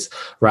whatever it is,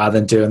 rather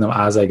than doing them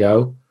as I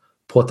go,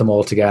 put them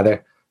all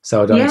together,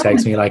 so it only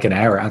takes me like an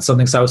hour, and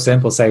something so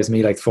simple saves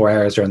me like 4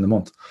 hours during the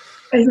month.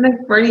 Isn't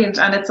it brilliant?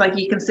 And it's like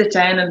you can sit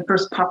down and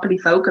just properly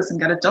focus and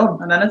get it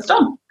done, and then it's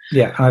done.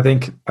 Yeah, and I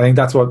think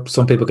that's what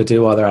some people could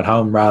do while they're at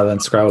home, rather than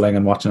scrolling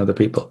and watching other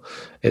people,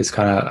 is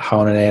kind of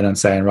honing in and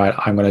saying, right,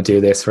 I'm going to do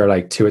this for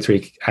like 2 or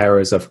 3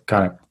 hours of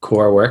kind of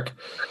core work,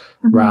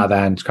 rather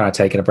than kind of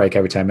taking a break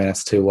every 10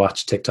 minutes to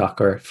watch TikTok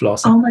or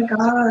flossing. Oh my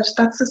God,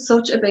 that's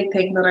such a big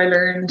thing that I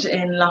learned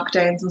in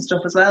lockdowns and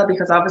stuff as well,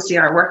 because obviously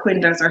our work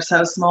windows are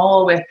so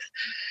small with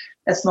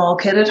a small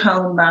kid at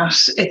home that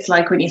it's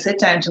like when you sit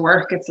down to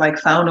work, it's like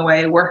phone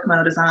away, work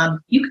mode is on.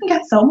 You can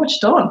get so much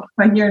done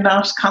when you're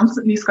not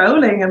constantly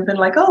scrolling and been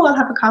like, oh, I'll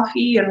have a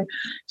coffee. And,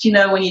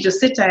 when you just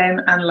sit down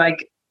and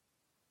like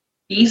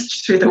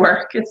eased through the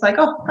work, it's like,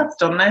 oh, that's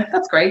done now,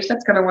 that's great,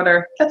 let's get on with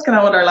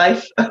our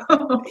life.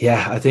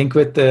 Yeah, I think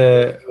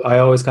I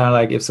always kind of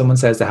like, if someone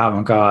says they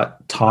haven't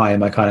got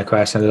time, I kind of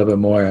question a little bit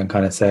more and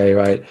kind of say,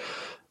 right,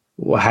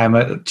 how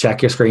much,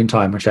 check your screen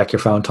time or check your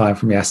phone time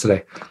from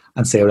yesterday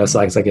and see what it's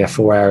like. It's like,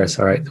 4 hours,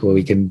 all right, well,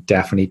 we can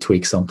definitely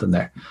tweak something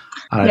there.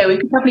 We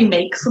could probably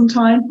make some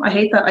time. I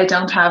hate that I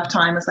don't have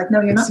time. It's like,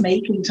 no, you're not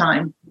making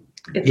time.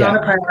 It's not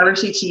a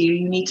priority to you.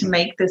 You need to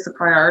make this a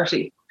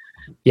priority.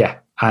 Yeah,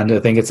 and I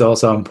think it's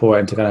also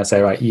important to kind of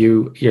say, right,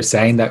 you're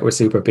saying that we're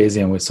super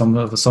busy, and with some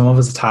of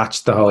us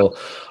attach the whole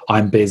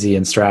 "I'm busy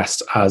and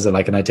stressed" as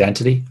like an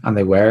identity, and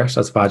they wear it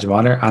as a badge of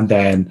honor, and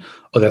then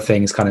other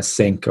things kind of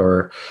sink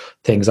or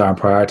things aren't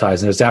prioritized.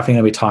 And there's definitely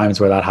going to be times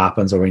where that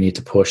happens, where we need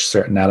to push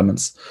certain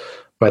elements.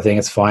 But I think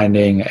it's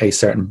finding a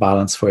certain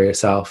balance for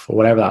yourself, or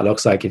whatever that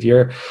looks like. If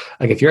you're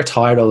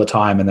tired all the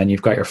time, and then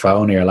you've got your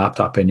phone or your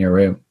laptop in your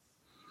room,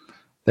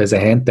 there's a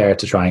hint there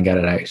to try and get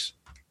it out.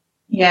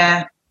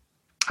 Yeah.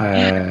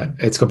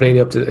 It's completely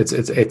up to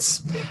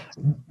it's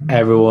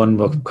everyone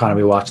will kind of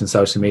be watching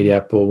social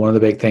media, but one of the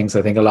big things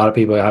I think a lot of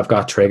people have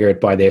got triggered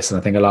by this, and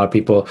I think a lot of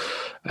people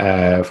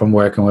from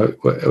working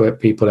with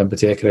people in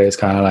particular is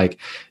kind of like,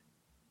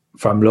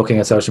 from looking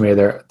at social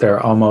media, they're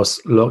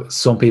almost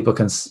some people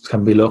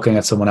can be looking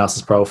at someone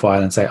else's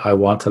profile and say, I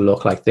want to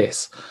look like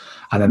this,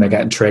 and then they're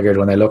getting triggered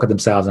when they look at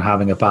themselves and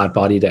having a bad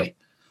body day.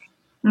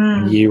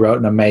 And you wrote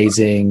an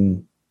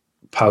amazing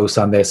post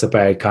on this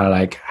about kind of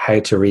like how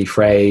to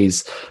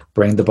rephrase,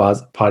 bring the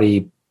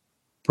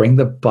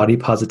body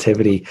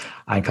positivity,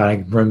 and kind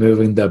of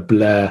removing the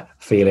blah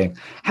feeling.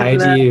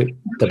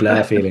 The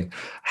blah feeling?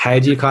 How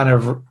do you kind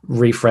of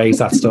rephrase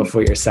that stuff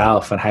with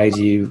yourself, and how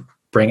do you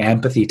bring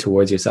empathy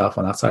towards yourself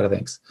on that side of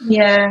things?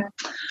 Yeah.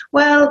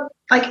 Well,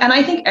 and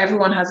I think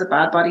everyone has a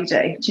bad body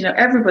day. You know,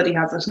 everybody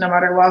has it, no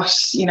matter what,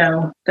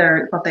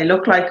 what they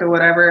look like or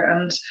whatever.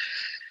 And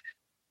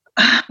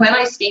when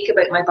I speak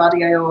about my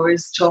body, I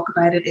always talk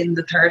about it in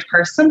the third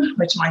person,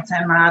 which might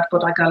sound mad,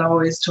 but I'll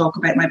always talk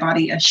about my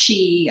body as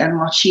she and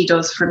what she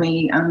does for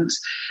me. And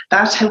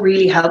that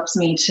really helps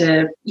me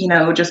to,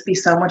 just be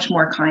so much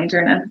more kinder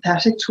and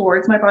empathetic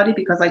towards my body,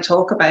 because I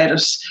talk about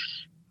it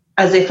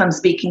as if I'm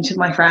speaking to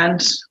my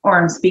friend, or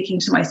I'm speaking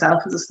to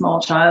myself as a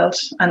small child.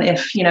 And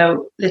if,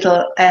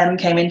 little M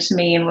came into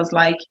me and was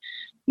like,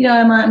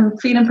 I'm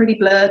feeling pretty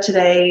blah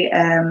today.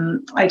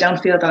 I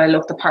don't feel that I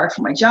look the part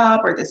for my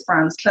job, or this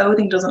brand's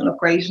clothing doesn't look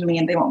great on me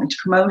and they want me to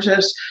promote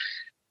it.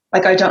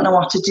 Like, I don't know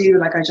what to do.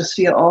 Like, I just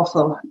feel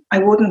awful. I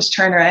wouldn't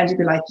turn around and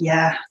be like,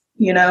 yeah,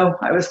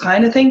 I was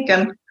kind of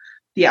thinking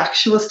the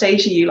actual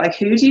state of you. Like,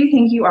 who do you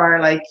think you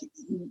are? Like,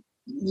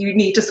 you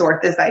need to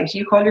sort this out.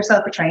 You call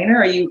yourself a trainer?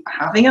 Are you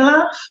having a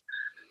laugh?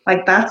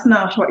 Like, that's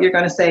not what you're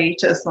going to say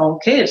to a small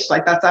kid.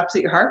 Like, that's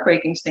absolutely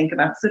heartbreaking to think of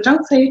that. So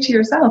don't say it to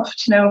yourself.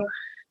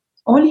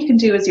 All you can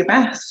do is your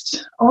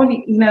best.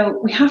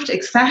 We have to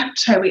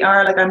accept how we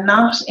are. Like, I'm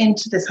not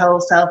into this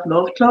whole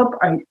self-love club.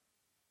 I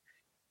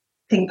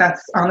think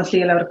that's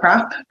honestly a load of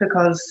crap,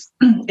 because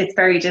it's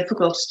very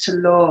difficult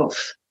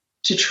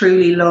to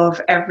truly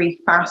love every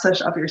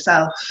facet of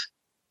yourself.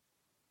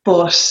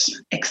 But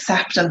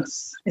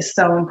acceptance is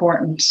so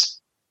important.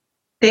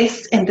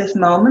 This in this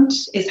moment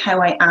is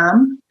how I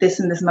am.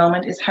 This in this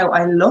moment is how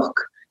I look.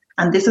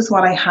 And this is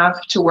what I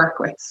have to work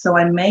with. So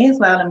I may as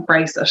well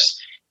embrace it.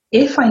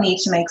 If I need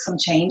to make some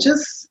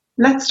changes,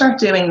 let's start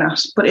doing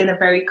that, but in a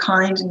very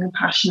kind and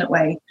compassionate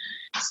way.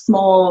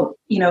 Small,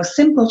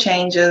 simple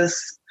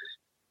changes.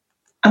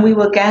 And we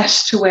will get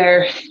to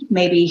where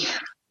maybe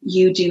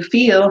you do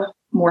feel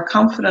more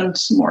confident,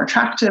 more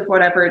attractive,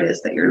 whatever it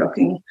is that you're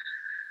looking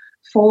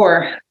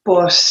for.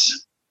 But,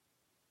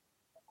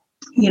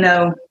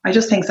 I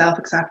just think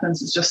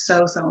self-acceptance is just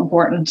so, so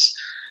important.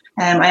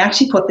 I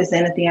actually put this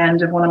in at the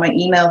end of one of my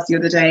emails the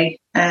other day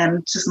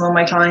to some of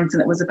my clients,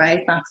 and it was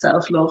about that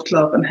self-love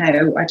club and how I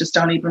don't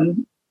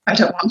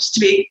want to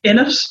be in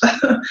it.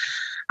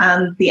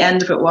 And the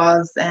end of it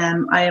was,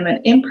 I am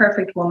an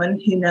imperfect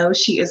woman who knows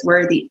she is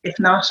worthy, if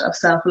not of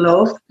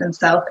self-love, then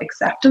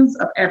self-acceptance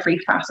of every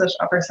facet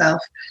of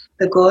herself,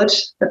 the good,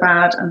 the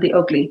bad, and the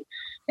ugly.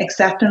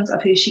 Acceptance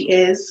of who she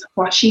is,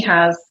 what she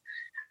has,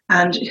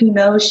 and who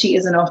knows she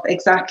is enough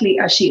exactly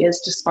as she is,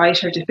 despite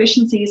her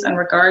deficiencies and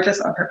regardless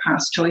of her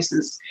past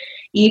choices.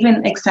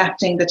 Even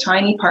accepting the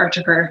tiny part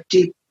of her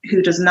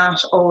who does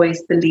not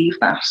always believe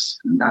that.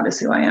 And that is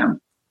who I am.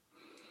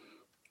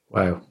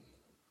 Wow.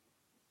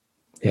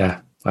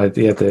 Yeah,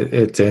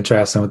 it's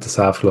interesting with the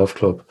self-love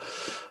club,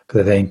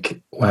 because I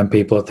think when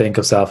people think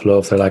of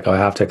self-love, they're like, oh, I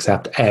have to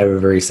accept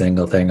every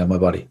single thing in my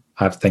body.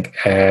 I have to think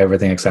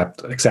everything,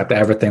 accept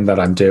everything that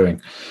I'm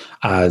doing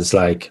as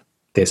like,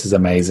 this is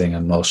amazing,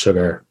 and no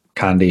sugar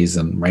candies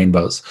and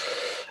rainbows.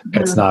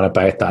 It's not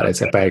about that.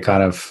 It's about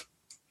kind of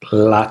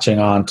latching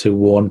on to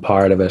one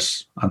part of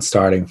it and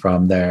starting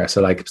from there.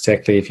 So like,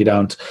 particularly if you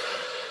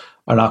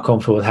are not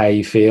comfortable with how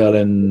you feel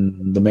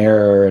in the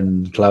mirror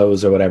and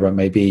clothes or whatever it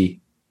may be,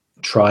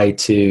 try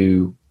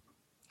to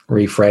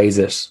rephrase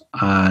it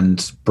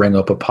and bring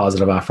up a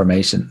positive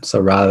affirmation. So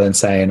rather than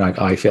saying like,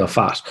 I feel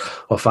fat,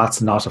 well,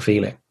 fat's not a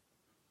feeling.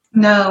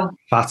 No.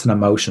 Fat's an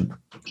emotion.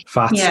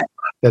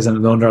 There's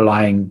an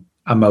underlying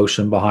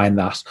emotion behind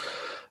that.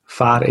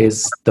 Fat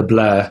is the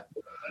blah,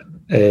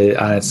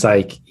 and it's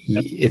like,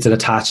 it's an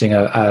attaching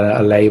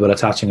a label,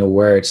 attaching a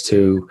word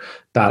to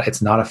that.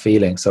 It's not a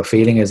feeling. So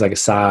feeling is like a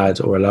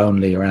sad or a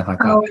lonely or anything like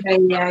that. Okay,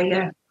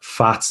 yeah.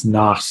 Fat's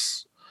not.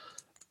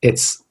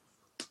 It's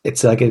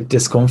it's like a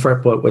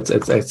discomfort, but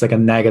it's like a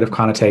negative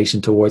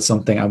connotation towards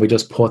something, and we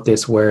just put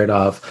this word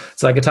of,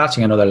 it's like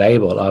attaching another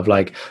label of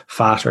like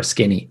fat or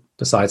skinny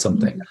beside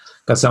something,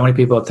 because so many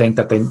people think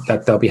that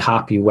they'll be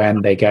happy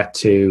when they get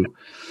to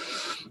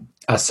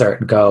a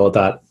certain goal,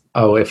 that,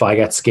 oh, if I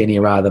get skinny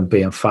rather than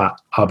being fat,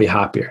 I'll be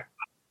happier.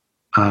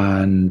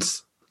 And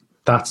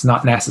that's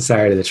not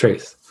necessarily the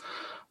truth.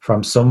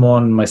 From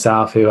someone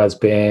myself who has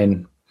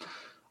been,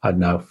 I don't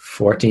know,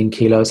 14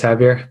 kilos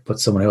heavier, but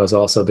someone who has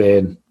also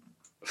been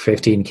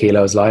 15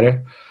 kilos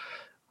lighter,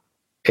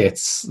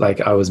 it's like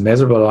I was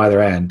miserable at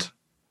either end.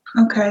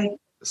 Okay.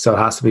 So it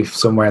has to be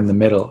somewhere in the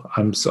middle.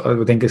 I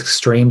think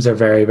extremes are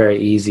very, very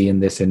easy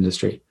in this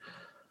industry.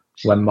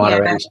 When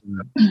moderation,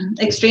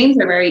 extremes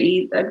are very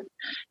easy.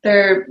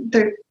 They're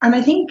and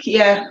I think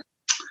they're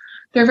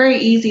very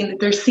easy and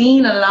they're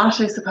seen a lot,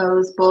 I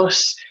suppose, but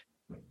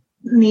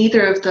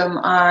neither of them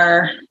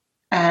are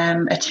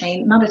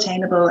not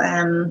attainable.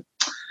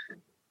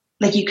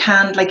 Like you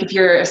can't, like if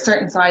you're a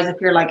certain size, if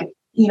you're like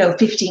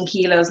 15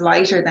 kilos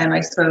lighter than I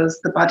suppose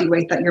the body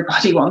weight that your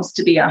body wants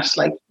to be at,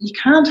 like you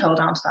can't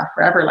hold on to that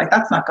forever. Like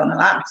that's not going to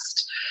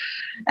last.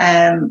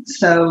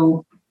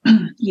 So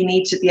you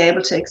need to be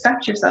able to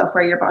accept yourself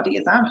where your body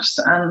is at,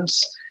 and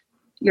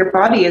your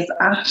body is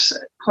at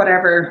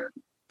whatever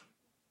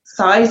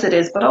size it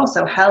is, but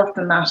also health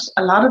and that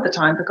a lot of the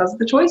time because of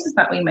the choices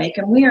that we make,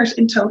 and we are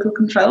in total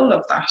control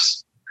of that.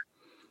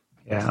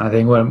 Yeah, I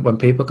think when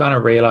people kind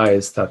of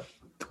realize that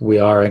we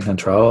are in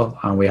control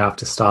and we have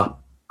to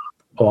stop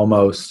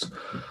almost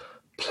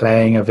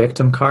playing a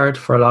victim card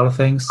for a lot of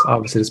things.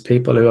 Obviously, there's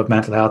people who have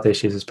mental health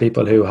issues, there's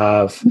people who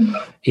have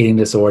eating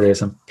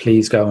disorders, and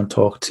please go and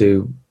talk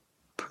to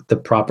the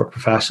proper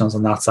professionals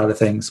on that side of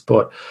things.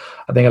 But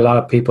I think a lot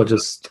of people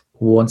just,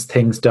 once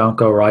things don't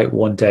go right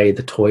one day,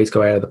 the toys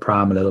go out of the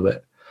pram a little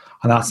bit.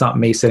 And that's not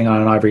me sitting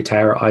on an ivory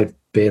tower. I've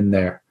been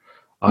there.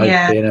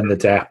 I've been in the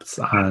depths,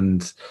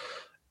 and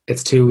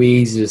it's too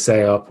easy to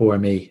say, oh, poor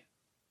me.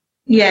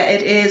 Yeah,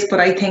 it is. But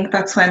I think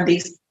that's when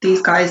these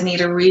guys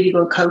need a really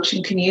good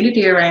coaching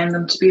community around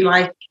them to be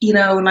like,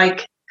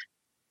 like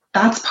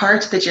that's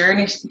part of the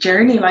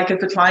journey. Like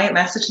if a client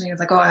messaged me and was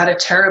like, oh, I had a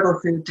terrible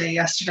food day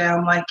yesterday,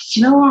 I'm like,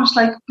 you know what?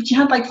 Like, but you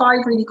had like 5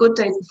 really good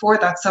days before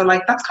that. So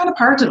like, that's kind of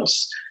part of it.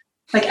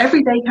 Like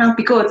every day can't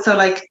be good. So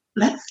like,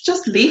 let's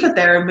just leave it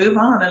there and move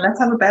on, and let's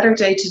have a better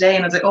day today.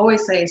 And as I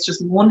always say, it's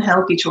just one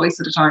healthy choice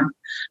at a time.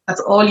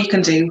 That's all you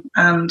can do.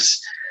 And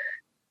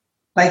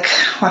like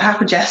what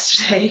happened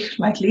yesterday,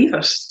 like leave it.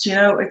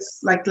 It's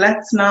like,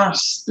 let's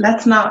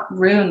not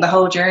ruin the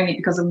whole journey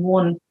because of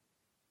one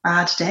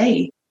bad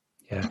day.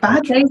 Yeah,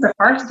 bad days are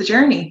part of the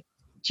journey.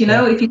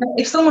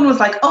 If someone was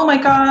like, oh my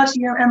God,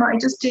 Emma, I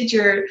just did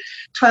your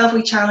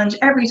 12-week challenge.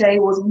 Every day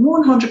was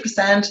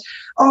 100%,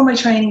 all my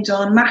training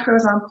done,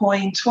 macros on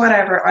point,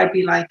 whatever. I'd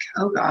be like,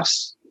 oh gosh,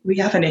 we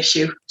have an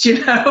issue.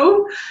 I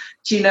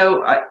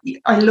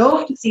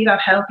love to see that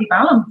healthy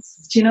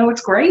balance.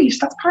 It's great.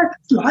 That's part of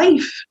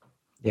life.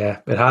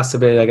 Yeah, it has to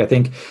be. Like, I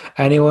think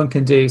anyone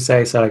can do,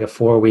 say, so like a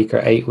 4-week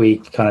or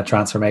 8-week kind of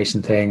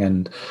transformation thing,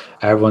 and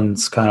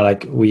everyone's kind of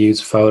like, we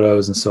use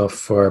photos and stuff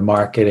for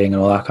marketing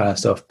and all that kind of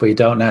stuff, but you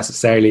don't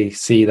necessarily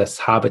see the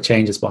habit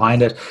changes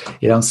behind it.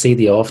 You don't see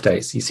the off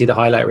days. You see the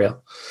highlight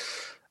reel.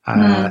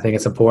 I think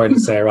it's important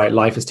to say, right,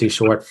 life is too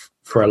short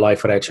for a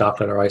life without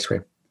chocolate or ice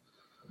cream.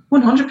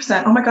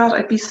 100%. Oh my God,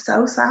 I'd be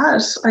so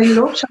sad. I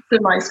love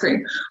chocolate and ice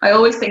cream. I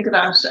always think of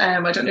that.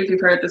 I don't know if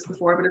you've heard this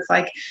before, but it's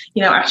like,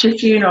 at your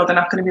funeral, they're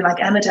not going to be like,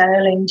 Emma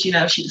Dowling, she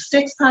had a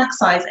 6-pack,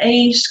 size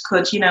 8,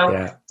 could,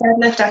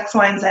 deadlift X,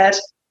 Y, and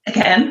Z.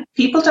 Again,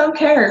 people don't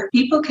care.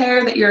 People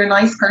care that you're a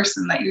nice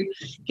person, that you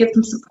give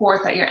them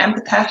support, that you're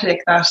empathetic,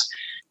 that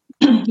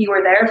you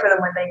were there for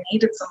them when they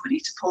needed somebody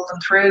to pull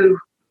them through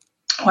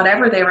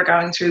whatever they were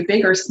going through,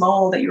 big or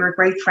small, that you were a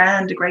great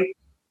friend, a great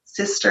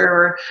sister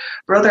or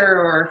brother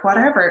or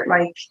whatever.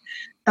 Like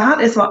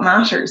that is what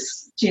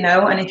matters,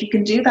 and if you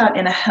can do that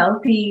in a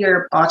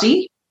healthier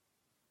body,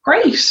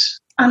 great.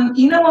 And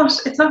you know what,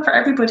 it's not for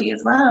everybody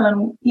as well,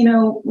 and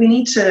we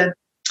need to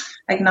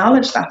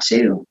acknowledge that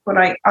too. But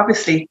I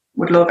obviously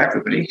would love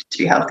everybody to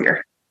be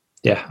healthier.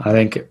 Yeah, I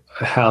think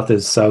health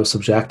is so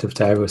subjective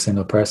to every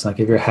single person. Like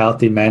if you're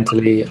healthy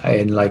mentally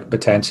and like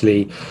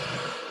potentially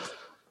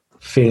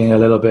feeling a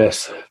little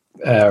bit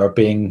or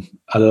being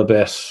a little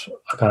bit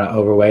kind of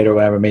overweight or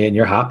whatever, and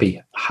you're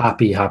happy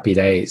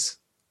days.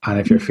 And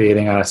if you're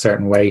feeling at a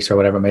certain weight or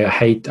whatever, I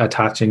hate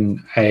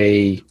attaching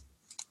a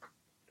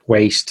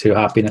weight to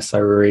happiness. I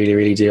really,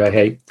 really do. I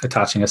hate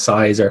attaching a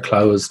size or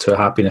clothes to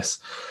happiness.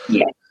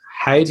 Yeah.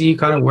 How do you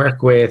kind of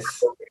work with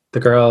the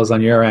girls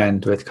on your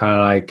end with kind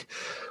of like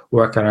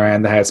working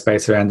around the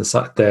headspace around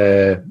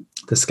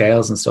the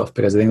scales and stuff?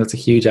 Because I think that's a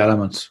huge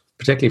element,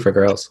 particularly for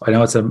girls. I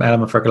know it's an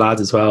element for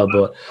lads as well,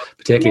 but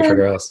particularly for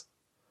girls.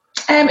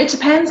 It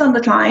depends on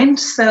the client.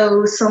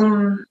 So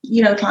some,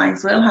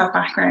 clients will have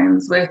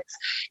backgrounds with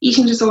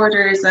eating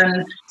disorders,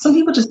 and some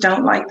people just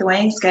don't like the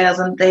weighing scales.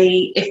 And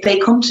if they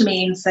come to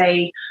me and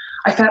say,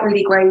 I felt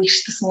really great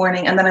this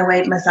morning, and then I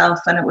weighed myself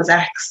and it was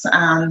X,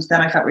 and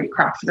then I felt really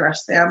crap for the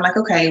rest of the day. I'm like,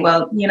 okay,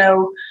 well,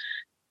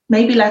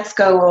 maybe let's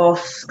go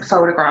off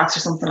photographs or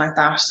something like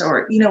that,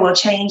 or we'll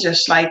change it.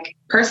 Like,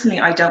 personally,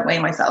 I don't weigh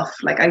myself.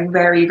 Like, I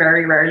very,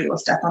 very rarely will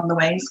step on the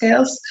weighing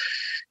scales,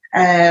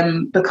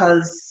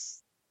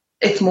 because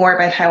it's more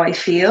about how I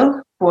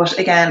feel. But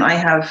again, I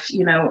have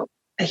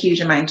a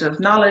huge amount of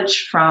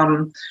knowledge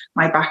from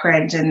my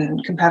background in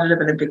competitive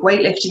Olympic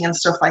weightlifting and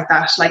stuff like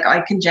that. Like,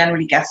 I can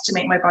generally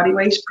guesstimate my body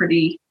weight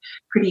pretty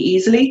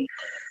easily.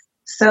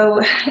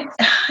 So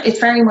it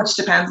very much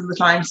depends on the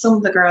time. Some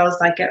of the girls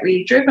like get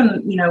really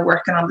driven,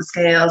 working on the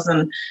scales,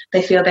 and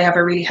they feel they have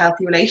a really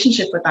healthy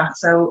relationship with that.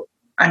 So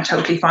I'm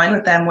totally fine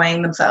with them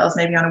weighing themselves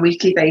maybe on a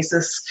weekly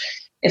basis.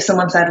 If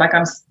someone said, like,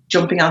 I'm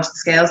jumping onto the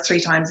scales 3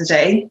 times a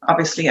day,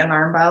 obviously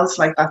alarm bells,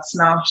 like, that's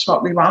not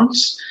what we want.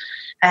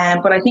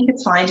 But I think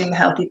it's finding the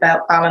healthy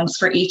balance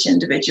for each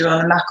individual,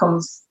 and that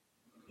comes,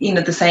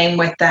 the same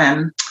with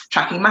them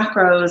tracking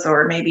macros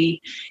or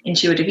maybe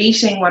intuitive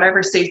eating,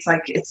 whatever suits.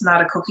 Like, it's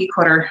not a cookie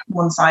cutter,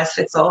 one size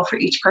fits all for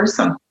each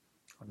person.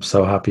 I'm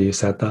so happy you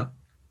said that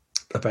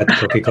about the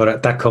cookie cutter.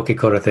 That cookie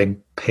cutter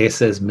thing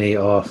pisses me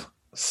off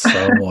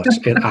so much.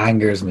 It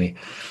angers me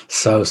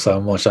so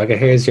much. Like,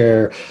 here's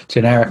your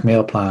generic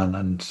meal plan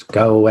and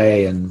go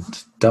away and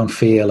don't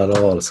feel at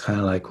all. It's kind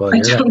of like, well, I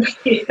don't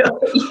feel,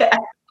 yeah.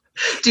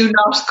 Do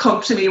not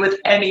come to me with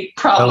any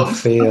problems. Don't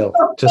feel.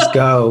 Just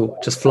go.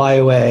 Just fly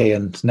away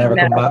and never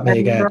come back to me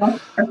again.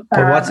 But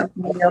what's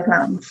meal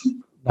plans?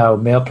 No,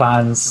 meal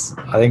plans.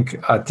 I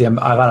think I've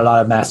had a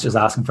lot of messages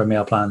asking for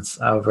meal plans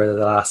over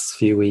the last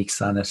few weeks,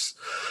 and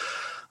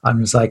I'm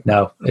just like,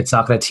 no, it's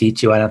not going to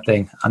teach you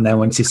anything. And then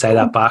once you say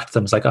that back to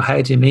them, it's like, oh,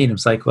 how do you mean?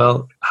 It's like,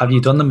 well, have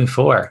you done them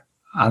before?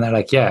 And they're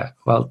like, yeah.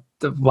 Well,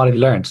 what have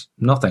you learned?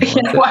 Nothing.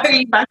 Why are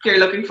you back here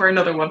looking for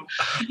another one?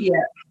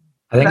 Yeah,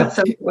 I think that's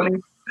so funny.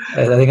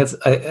 I think it's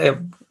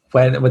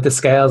when with the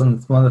scales,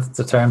 and one of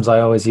the terms I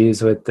always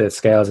use with the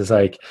scales is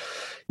like,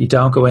 you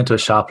don't go into a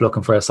shop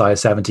looking for a size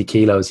 70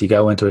 kilos. You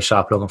go into a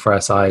shop looking for a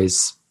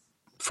size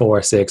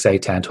 4, 6,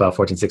 8, 10, 12,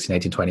 14, 16,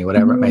 18, 20,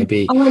 whatever it may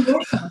be. Oh my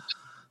God.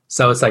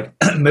 So it's like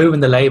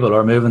moving the label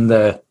or moving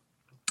the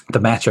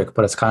metric,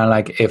 but it's kind of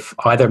like, if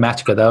either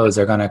metric of those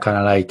are going to kind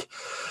of like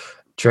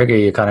trigger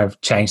you, kind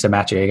of change the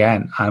metric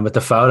again. And with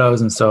the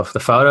photos and stuff, the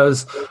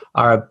photos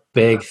are a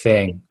big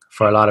thing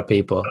for a lot of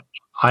people.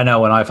 I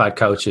know when I've had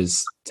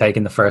coaches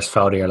taking the first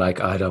photo, you're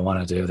like, I don't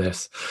want to do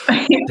this.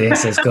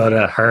 This is going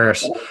to hurt.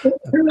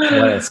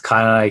 But it's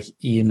kind of like,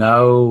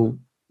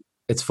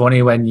 it's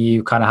funny when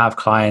you kind of have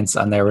clients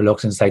and they're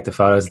reluctant to take the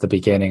photos at the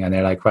beginning, and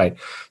they're like, right,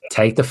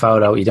 take the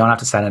photo. You don't have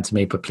to send it to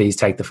me, but please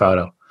take the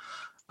photo.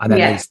 And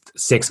then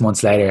 6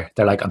 months later,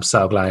 they're like, I'm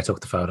so glad I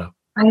took the photo.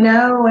 I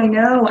know.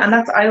 And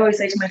I always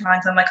say to my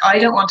clients, I'm like, I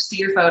don't want to see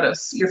your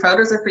photos. Your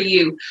photos are for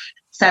you.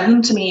 Send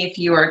them to me if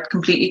you are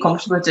completely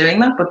comfortable doing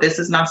that, but this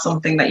is not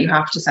something that you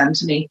have to send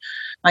to me.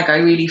 Like, I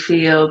really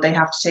feel they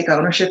have to take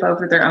ownership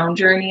over their own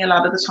journey a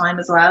lot of the time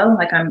as well.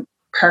 Like, I'm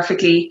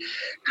perfectly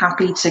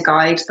happy to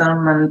guide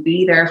them and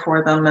be there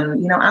for them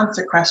and,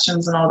 answer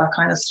questions and all that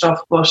kind of stuff.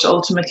 But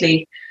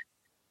ultimately,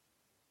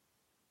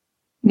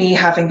 me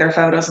having their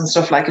photos and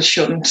stuff, like, it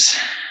shouldn't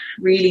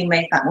really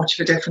make that much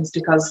of a difference,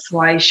 because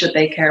why should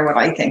they care what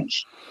I think?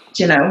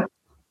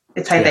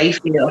 It's how they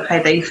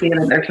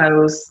feel in their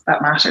clothes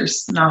that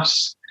matters, not,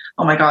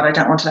 oh my God, I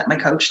don't want to let my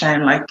coach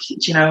down. Like,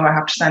 I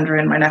have to send her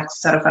in my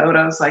next set of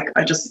photos. Like,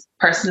 I just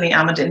personally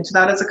am into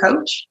that as a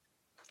coach.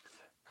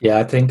 Yeah,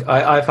 I think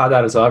I've had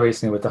that as well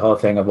recently with the whole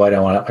thing of why I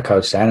don't want to let my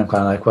coach down. I'm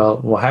kind of like,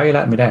 well, how are you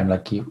letting me down?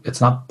 Like,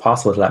 it's not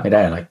possible to let me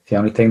down. Like, the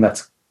only thing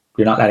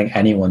you're not letting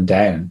anyone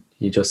down.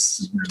 You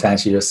just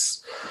potentially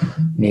just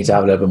need to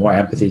have a little bit more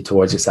empathy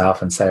towards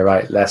yourself and say,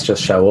 right, let's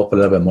just show up a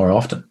little bit more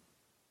often.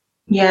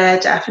 Yeah,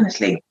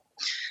 definitely.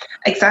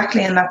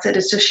 Exactly. And that's it.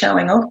 It's just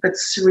showing up.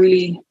 It's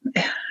really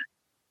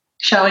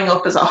showing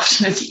up as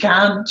often as you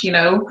can,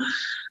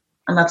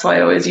 and that's why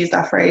I always use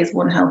that phrase,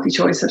 one healthy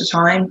choice at a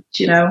time,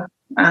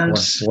 and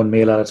one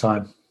meal at a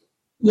time.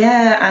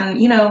 Yeah.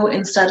 And,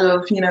 instead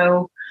of,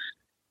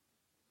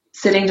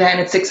 sitting down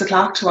at 6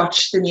 o'clock to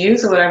watch the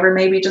news or whatever,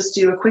 maybe just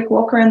do a quick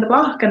walk around the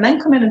block and then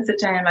come in and sit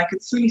down. Like,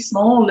 it's really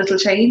small little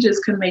changes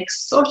can make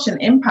such an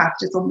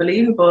impact. It's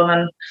unbelievable.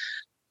 And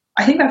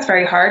I think that's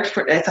very hard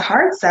it's a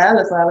hard sell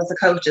as well as a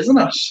coach, isn't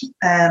it?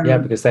 Yeah,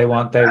 because they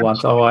want,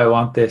 oh, I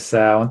want this,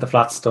 I want the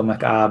flat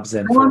stomach abs.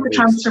 I want the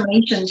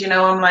transformations,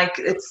 I'm like,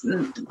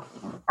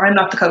 I'm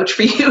not the coach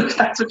for you if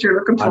that's what you're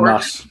looking for. I'm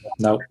not.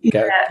 No.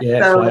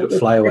 So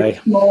fly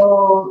away.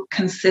 Small,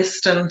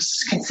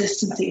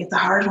 consistency. It's a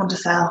hard one to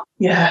sell.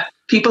 Yeah.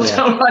 People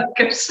don't like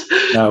it.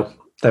 No.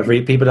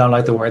 People don't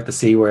like the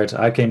C word.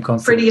 I came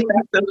pretty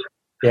effective.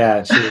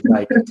 Yeah. She's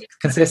like,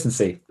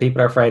 consistency.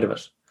 People are afraid of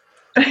it.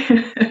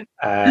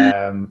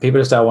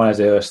 People just don't want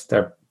to do it.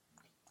 Their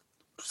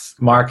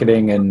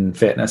marketing and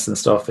fitness and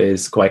stuff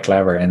is quite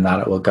clever in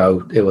that it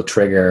will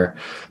trigger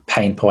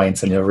pain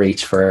points, and you'll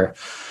reach for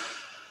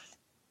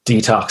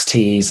detox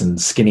teas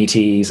and skinny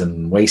teas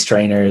and waist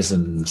trainers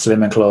and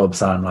slimming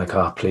clubs, and I'm like,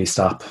 oh, please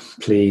stop,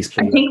 please.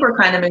 I think we're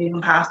kind of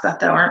moving past that,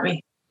 though, aren't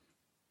we?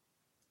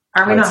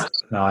 Are we not?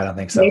 No, I don't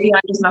think so. Maybe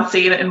I'm just not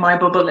seeing it in my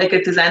bubble. Like,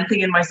 if there's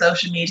anything in my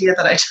social media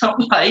that I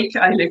don't like,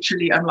 I'm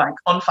like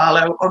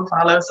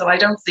unfollow, so I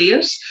don't see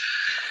it.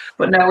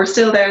 But no, we're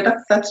still there.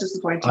 That's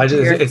disappointing.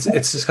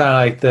 It's just kind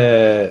of like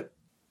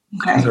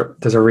okay.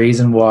 There's a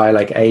reason why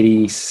like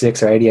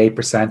 86 or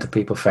 88% of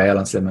people fail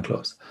on slimming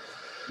clubs.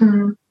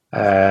 Mm-hmm.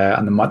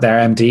 And their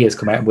MD has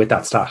come out with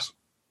that stat.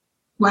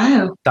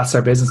 Wow. That's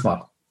their business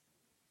model.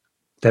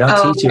 They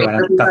don't teach you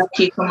anything.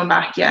 Keep coming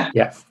back, yeah.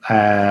 Yeah.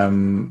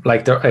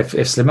 Like if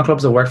slimming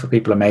clubs will work for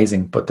people,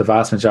 amazing. But the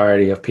vast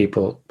majority of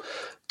people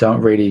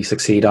don't really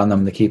succeed on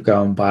them. They keep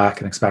going back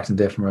and expecting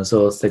different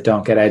results. They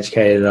don't get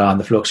educated on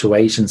the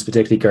fluctuations,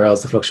 particularly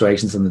girls, the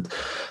fluctuations in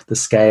the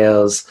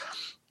scales.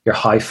 You're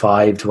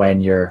high-fived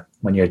when you're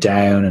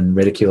down and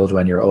ridiculed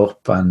when you're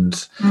up.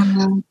 And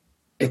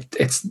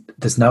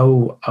there's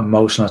no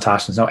emotional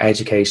attachment, there's no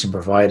education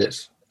provided.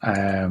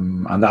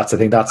 And I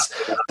think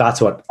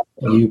that's what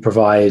you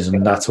provide,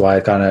 and that's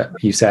why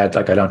you said,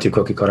 like, I don't do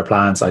cookie cutter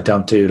plans. I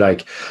don't do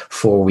like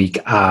 4-week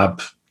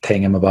ab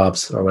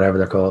thingamabobs or whatever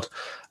they're called.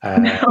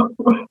 No.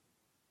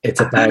 It's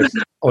about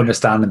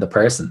understanding the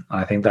person.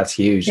 I think that's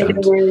huge.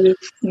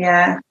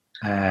 Yeah.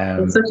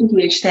 It's such a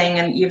huge thing.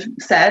 And you've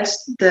said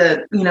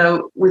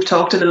we've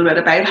talked a little bit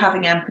about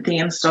having empathy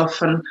and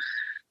stuff, and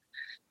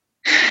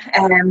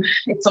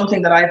it's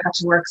something that I've had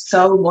to work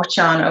so much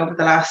on over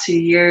the last few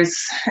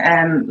years.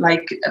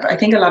 Like, I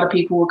think a lot of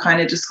people will kind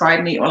of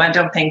describe me, well, I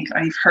don't think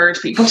I've heard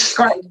people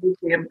describe me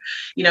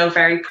as,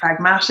 very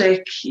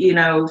pragmatic,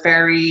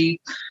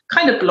 very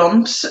kind of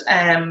blunt.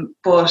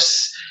 But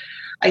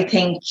I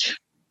think,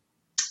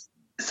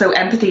 so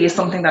empathy is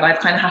something that I've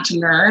kind of had to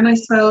learn, I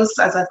suppose,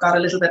 as I've got a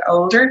little bit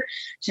older.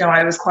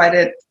 I was quite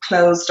a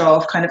closed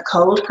off, kind of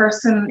cold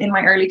person in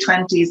my early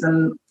 20s.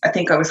 And I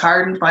think I was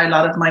hardened by a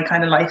lot of my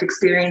kind of life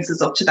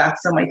experiences up to that.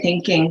 So my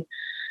thinking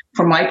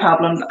for my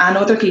problems and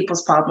other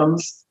people's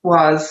problems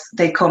was,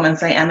 they'd come and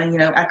say, Emma,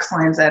 X,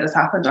 Y, and Z has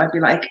happened. I'd be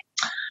like,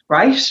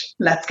 right,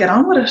 let's get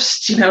on with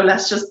it.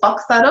 Let's just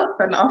box that up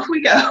and off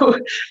we go.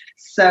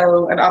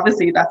 So, and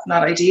obviously that's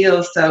not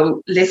ideal.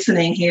 So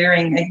listening,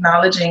 hearing,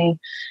 acknowledging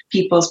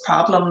people's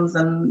problems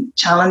and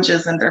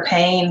challenges and their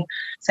pain,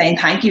 saying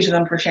thank you to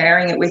them for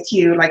sharing it with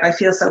you. Like, I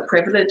feel so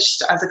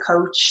privileged as a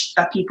coach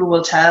that people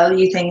will tell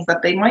you things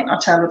that they might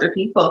not tell other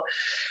people,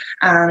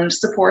 and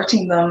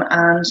supporting them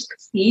and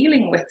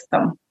feeling with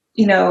them,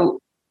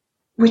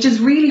 which is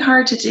really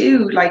hard to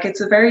do. Like,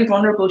 it's a very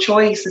vulnerable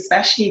choice,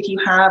 especially if you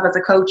have, as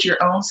a coach, your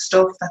own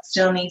stuff that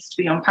still needs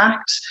to be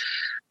unpacked.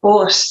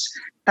 But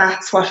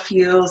that's what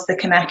fuels the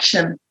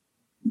connection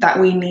that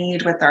we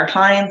need with our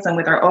clients and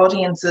with our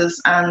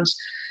audiences. And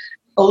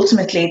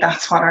ultimately,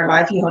 that's what our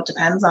livelihood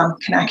depends on,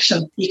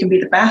 connection. You can be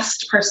the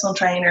best personal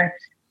trainer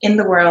in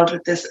the world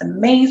with this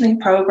amazing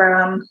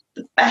program,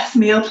 the best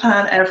meal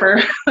plan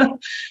ever,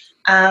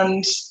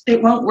 and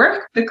it won't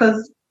work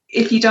because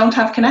if you don't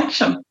have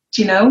connection,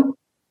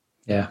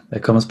 Yeah,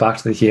 it comes back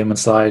to the human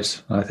side.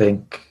 I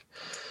think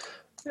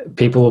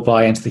people will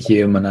buy into the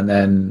human, and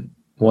then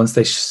once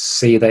they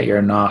see that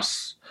you're not,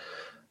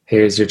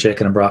 here's your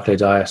chicken and broccoli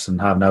diet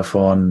and have no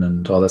fun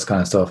and all this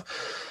kind of stuff,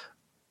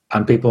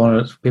 and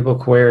people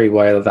query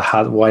why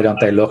don't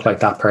they look like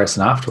that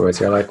person afterwards.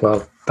 You're like,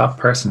 well, that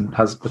person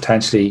has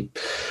potentially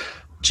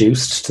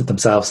juiced to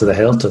themselves to the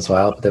hilt as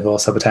well, but they've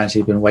also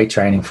potentially been weight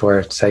training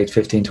for, say,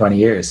 15, 20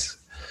 years.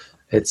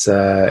 It's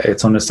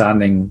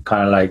understanding,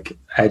 kind of like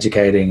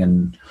educating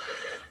and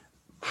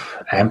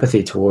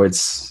empathy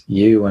towards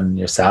you and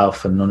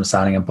yourself, and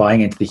understanding and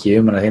buying into the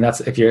human. I think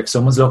that's, if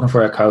someone's looking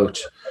for a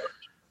coach,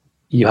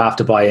 you have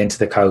to buy into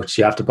the coach.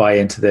 You have to buy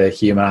into the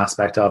human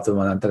aspect of them,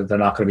 and they're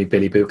not going to be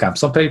Billy Bootcamp.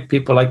 Some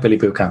people like Billy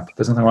Bootcamp.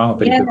 There's nothing wrong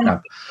with Billy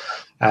Bootcamp.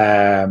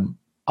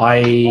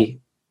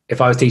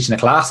 If I was teaching a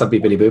class, I'd be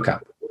Billy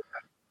Bootcamp.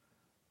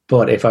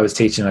 But if I was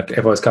coaching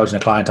a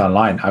client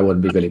online, I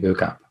wouldn't be Billy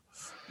Bootcamp.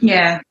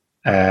 Yeah.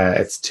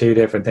 It's two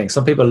different things.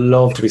 Some people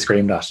love to be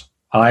screamed at.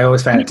 And I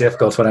always found it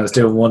difficult when I was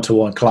doing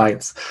one-to-one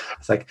clients.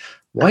 It's like,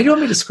 why do you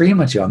want me to scream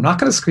at you? I'm not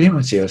going to scream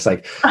at you. It's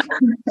like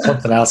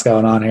something else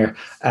going on here.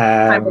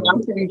 I'm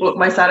announcing, but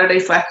my Saturday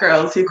Sweat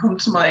girls who come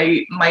to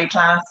my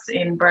class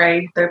in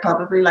Bray, they're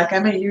probably like,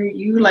 Emma,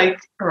 you like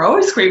are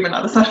always screaming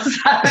at us on a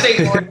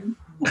Saturday morning.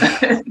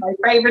 It's my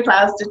favourite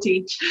class to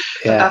teach.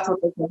 Yeah. That's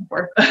what they're looking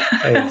for.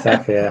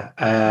 Exactly, yeah.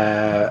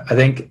 I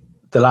think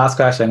the last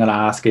question I'm going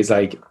to ask is,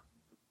 like,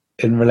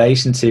 in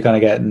relation to kind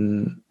of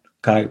getting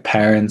kind of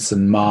parents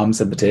and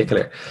moms in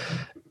particular,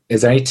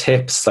 is there any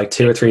tips, like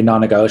 2 or 3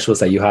 non-negotiables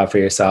that you have for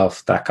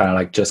yourself that kind of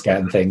like just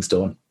getting things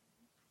done?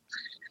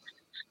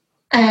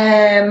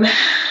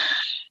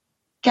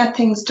 Get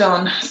things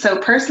done. So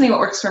personally,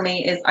 what works for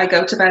me is I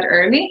go to bed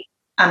early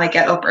and I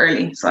get up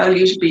early. So I'll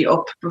usually be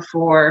up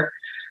before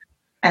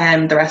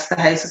the rest of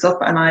the house is up,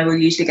 and I will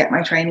usually get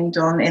my training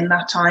done in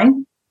that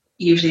time,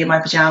 usually in my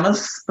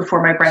pajamas,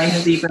 before my brain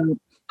has even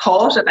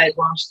thought about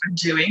what I'm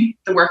doing.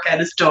 The workout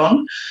is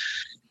done.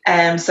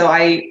 So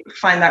I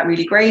find that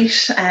really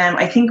great.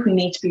 I think we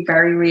need to be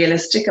very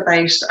realistic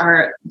about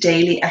our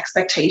daily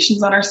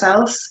expectations on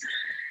ourselves.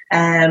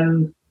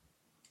 The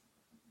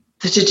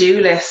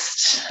to-do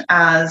list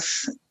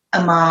as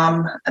a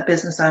mom, a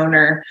business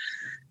owner,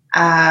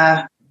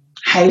 a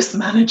house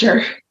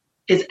manager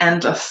is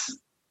endless.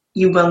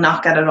 You will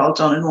not get it all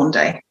done in one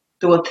day.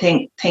 There will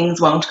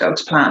things won't go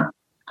to plan,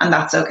 and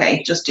that's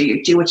okay. Just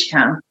do what you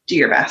can, do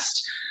your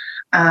best,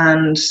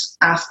 and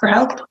ask for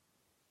help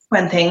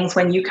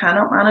when you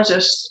cannot manage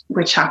it,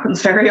 which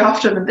happens very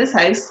often in this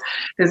house.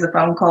 There's a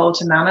phone call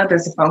to Nana.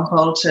 There's a phone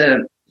call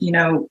to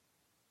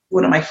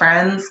one of my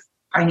friends.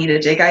 I need a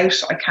dig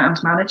out. I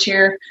can't manage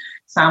here.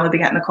 Sam will be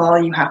getting a call.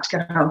 You have to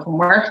get home from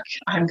work.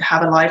 I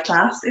have a live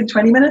class in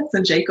 20 minutes,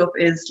 and Jacob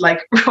is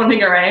like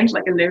running around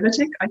like a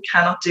lunatic. I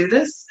cannot do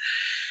this.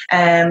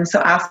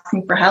 So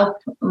asking for help.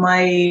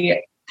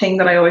 My thing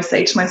that I always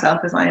say to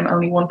myself is I am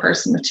only one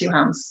person with two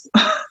hands.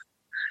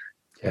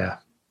 Yeah.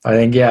 I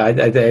think, I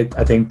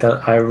think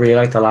that I really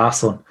like the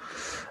last one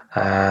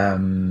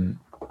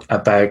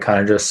about kind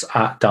of just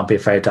don't be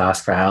afraid to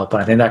ask for help.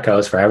 And I think that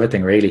goes for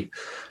everything, really.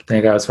 I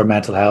think it goes for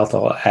mental health,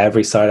 or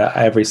every sort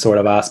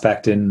of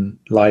aspect in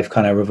life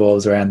kind of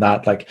revolves around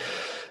that. Like,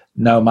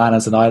 no man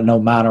is an island,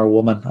 no man or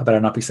woman, I better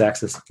not be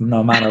sexist,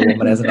 no man or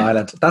woman is an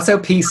island. That's how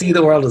PC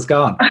the world has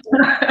gone.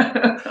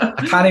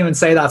 I can't even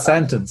say that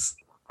sentence.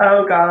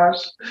 Oh gosh.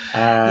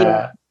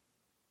 Yeah.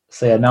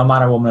 So yeah, no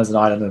man or woman is an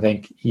island. I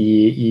think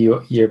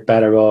you're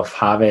better off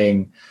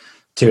having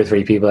 2 or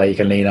 3 people that you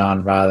can lean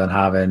on rather than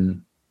having.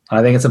 And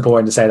I think it's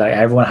important to say that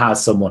everyone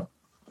has someone.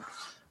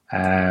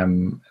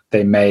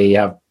 They may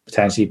have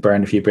potentially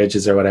burned a few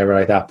bridges or whatever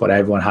like that, but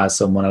everyone has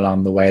someone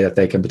along the way that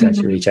they can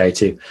potentially reach out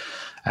to.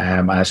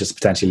 And it's just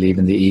potentially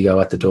leaving the ego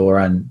at the door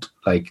and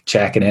like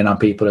checking in on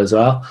people as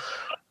well.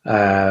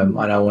 I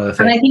know one of the things,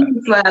 and I think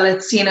as well,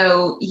 it's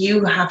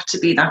you have to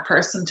be that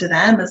person to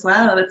them as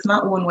well. It's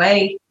not one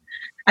way.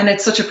 And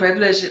it's such a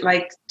privilege,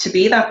 like, to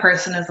be that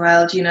person as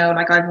well.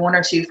 Like, I have 1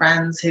 or 2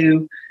 friends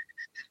who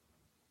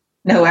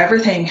know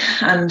everything,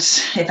 and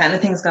if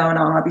anything's going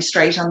on, I'll be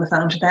straight on the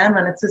phone to them,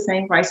 and it's the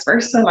same vice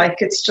versa.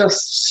 Like, it's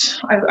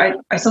just, I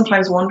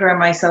sometimes wonder,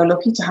 am I so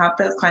lucky to have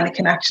those kind of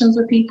connections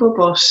with people?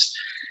 But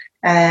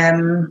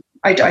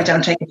I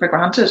don't take it for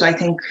granted. I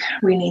think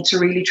we need to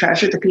really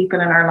treasure the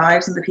people in our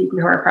lives and the people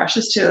who are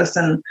precious to us,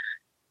 and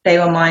they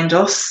will mind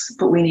us,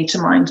 but we need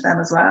to mind them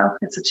as well.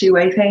 It's a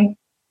two-way thing.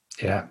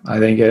 Yeah, I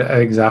think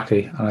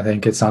exactly. And I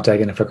think it's not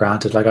taking it for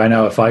granted. Like, I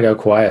know if I go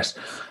quiet,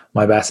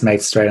 my best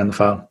mate's straight on the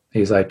phone.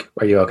 He's like,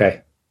 are you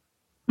okay?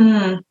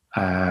 The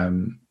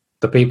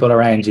people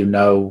around you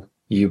know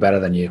you better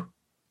than you.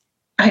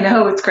 I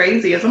know, it's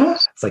crazy, isn't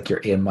it? It's like, you're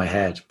in my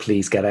head.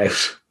 Please get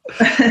out.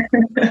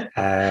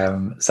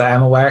 So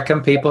Emma, where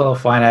can people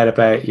find out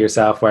about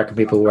yourself? Where can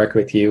people work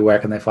with you? Where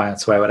can they find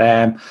Sway with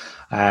Em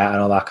and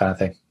all that kind of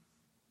thing?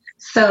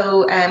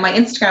 So my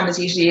Instagram is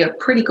usually a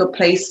pretty good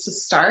place to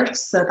start.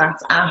 So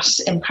that's at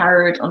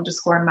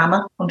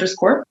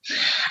empowered_mama_.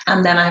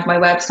 And then I have my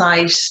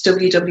website,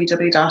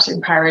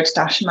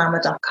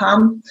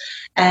 www.empowered-mama.com.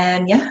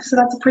 And so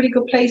that's a pretty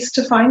good place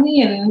to find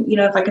me. And,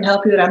 if I can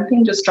help you with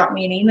anything, just drop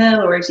me an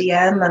email or a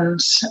DM,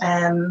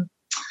 and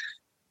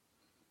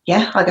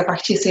I'll get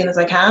back to you as soon as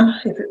I can.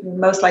 It will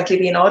most likely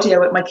be an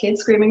audio with my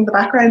kids screaming in the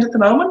background at the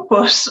moment,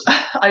 but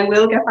I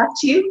will get back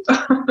to you.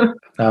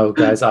 No,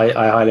 guys, I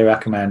highly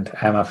recommend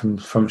Emma.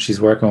 From she's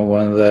working with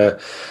one of the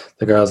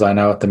girls I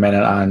know at the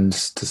minute, and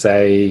to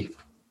say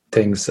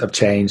things have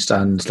changed,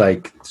 and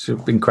like,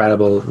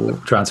 incredible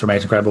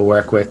transformation, incredible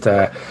work with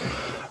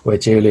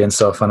Julie and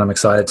stuff. And I'm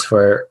excited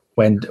for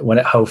when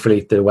it,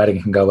 hopefully the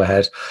wedding can go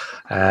ahead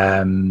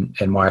in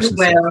March.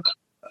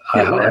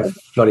 I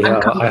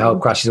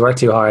hope she's worked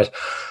too hard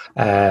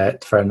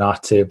for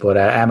not to. But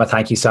Emma,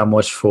 thank you so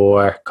much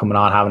for coming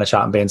on, having a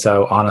chat, and being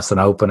so honest and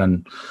open,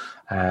 and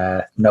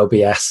no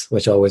BS,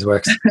 which always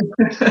works.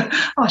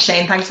 Oh,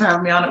 Shane, thanks for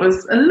having me on. It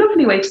was a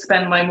lovely way to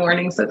spend my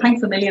morning. So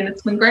thanks a million.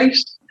 It's been great.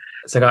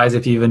 So guys,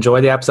 if you've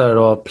enjoyed the episode at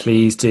all,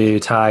 please do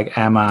tag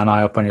Emma and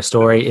I up on your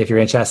story. If you're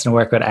interested in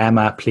work with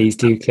Emma, please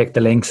do click the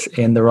links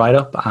in the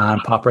write-up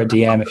and pop her a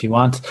DM if you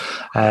want.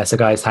 So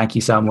guys, thank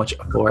you so much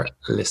for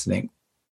listening.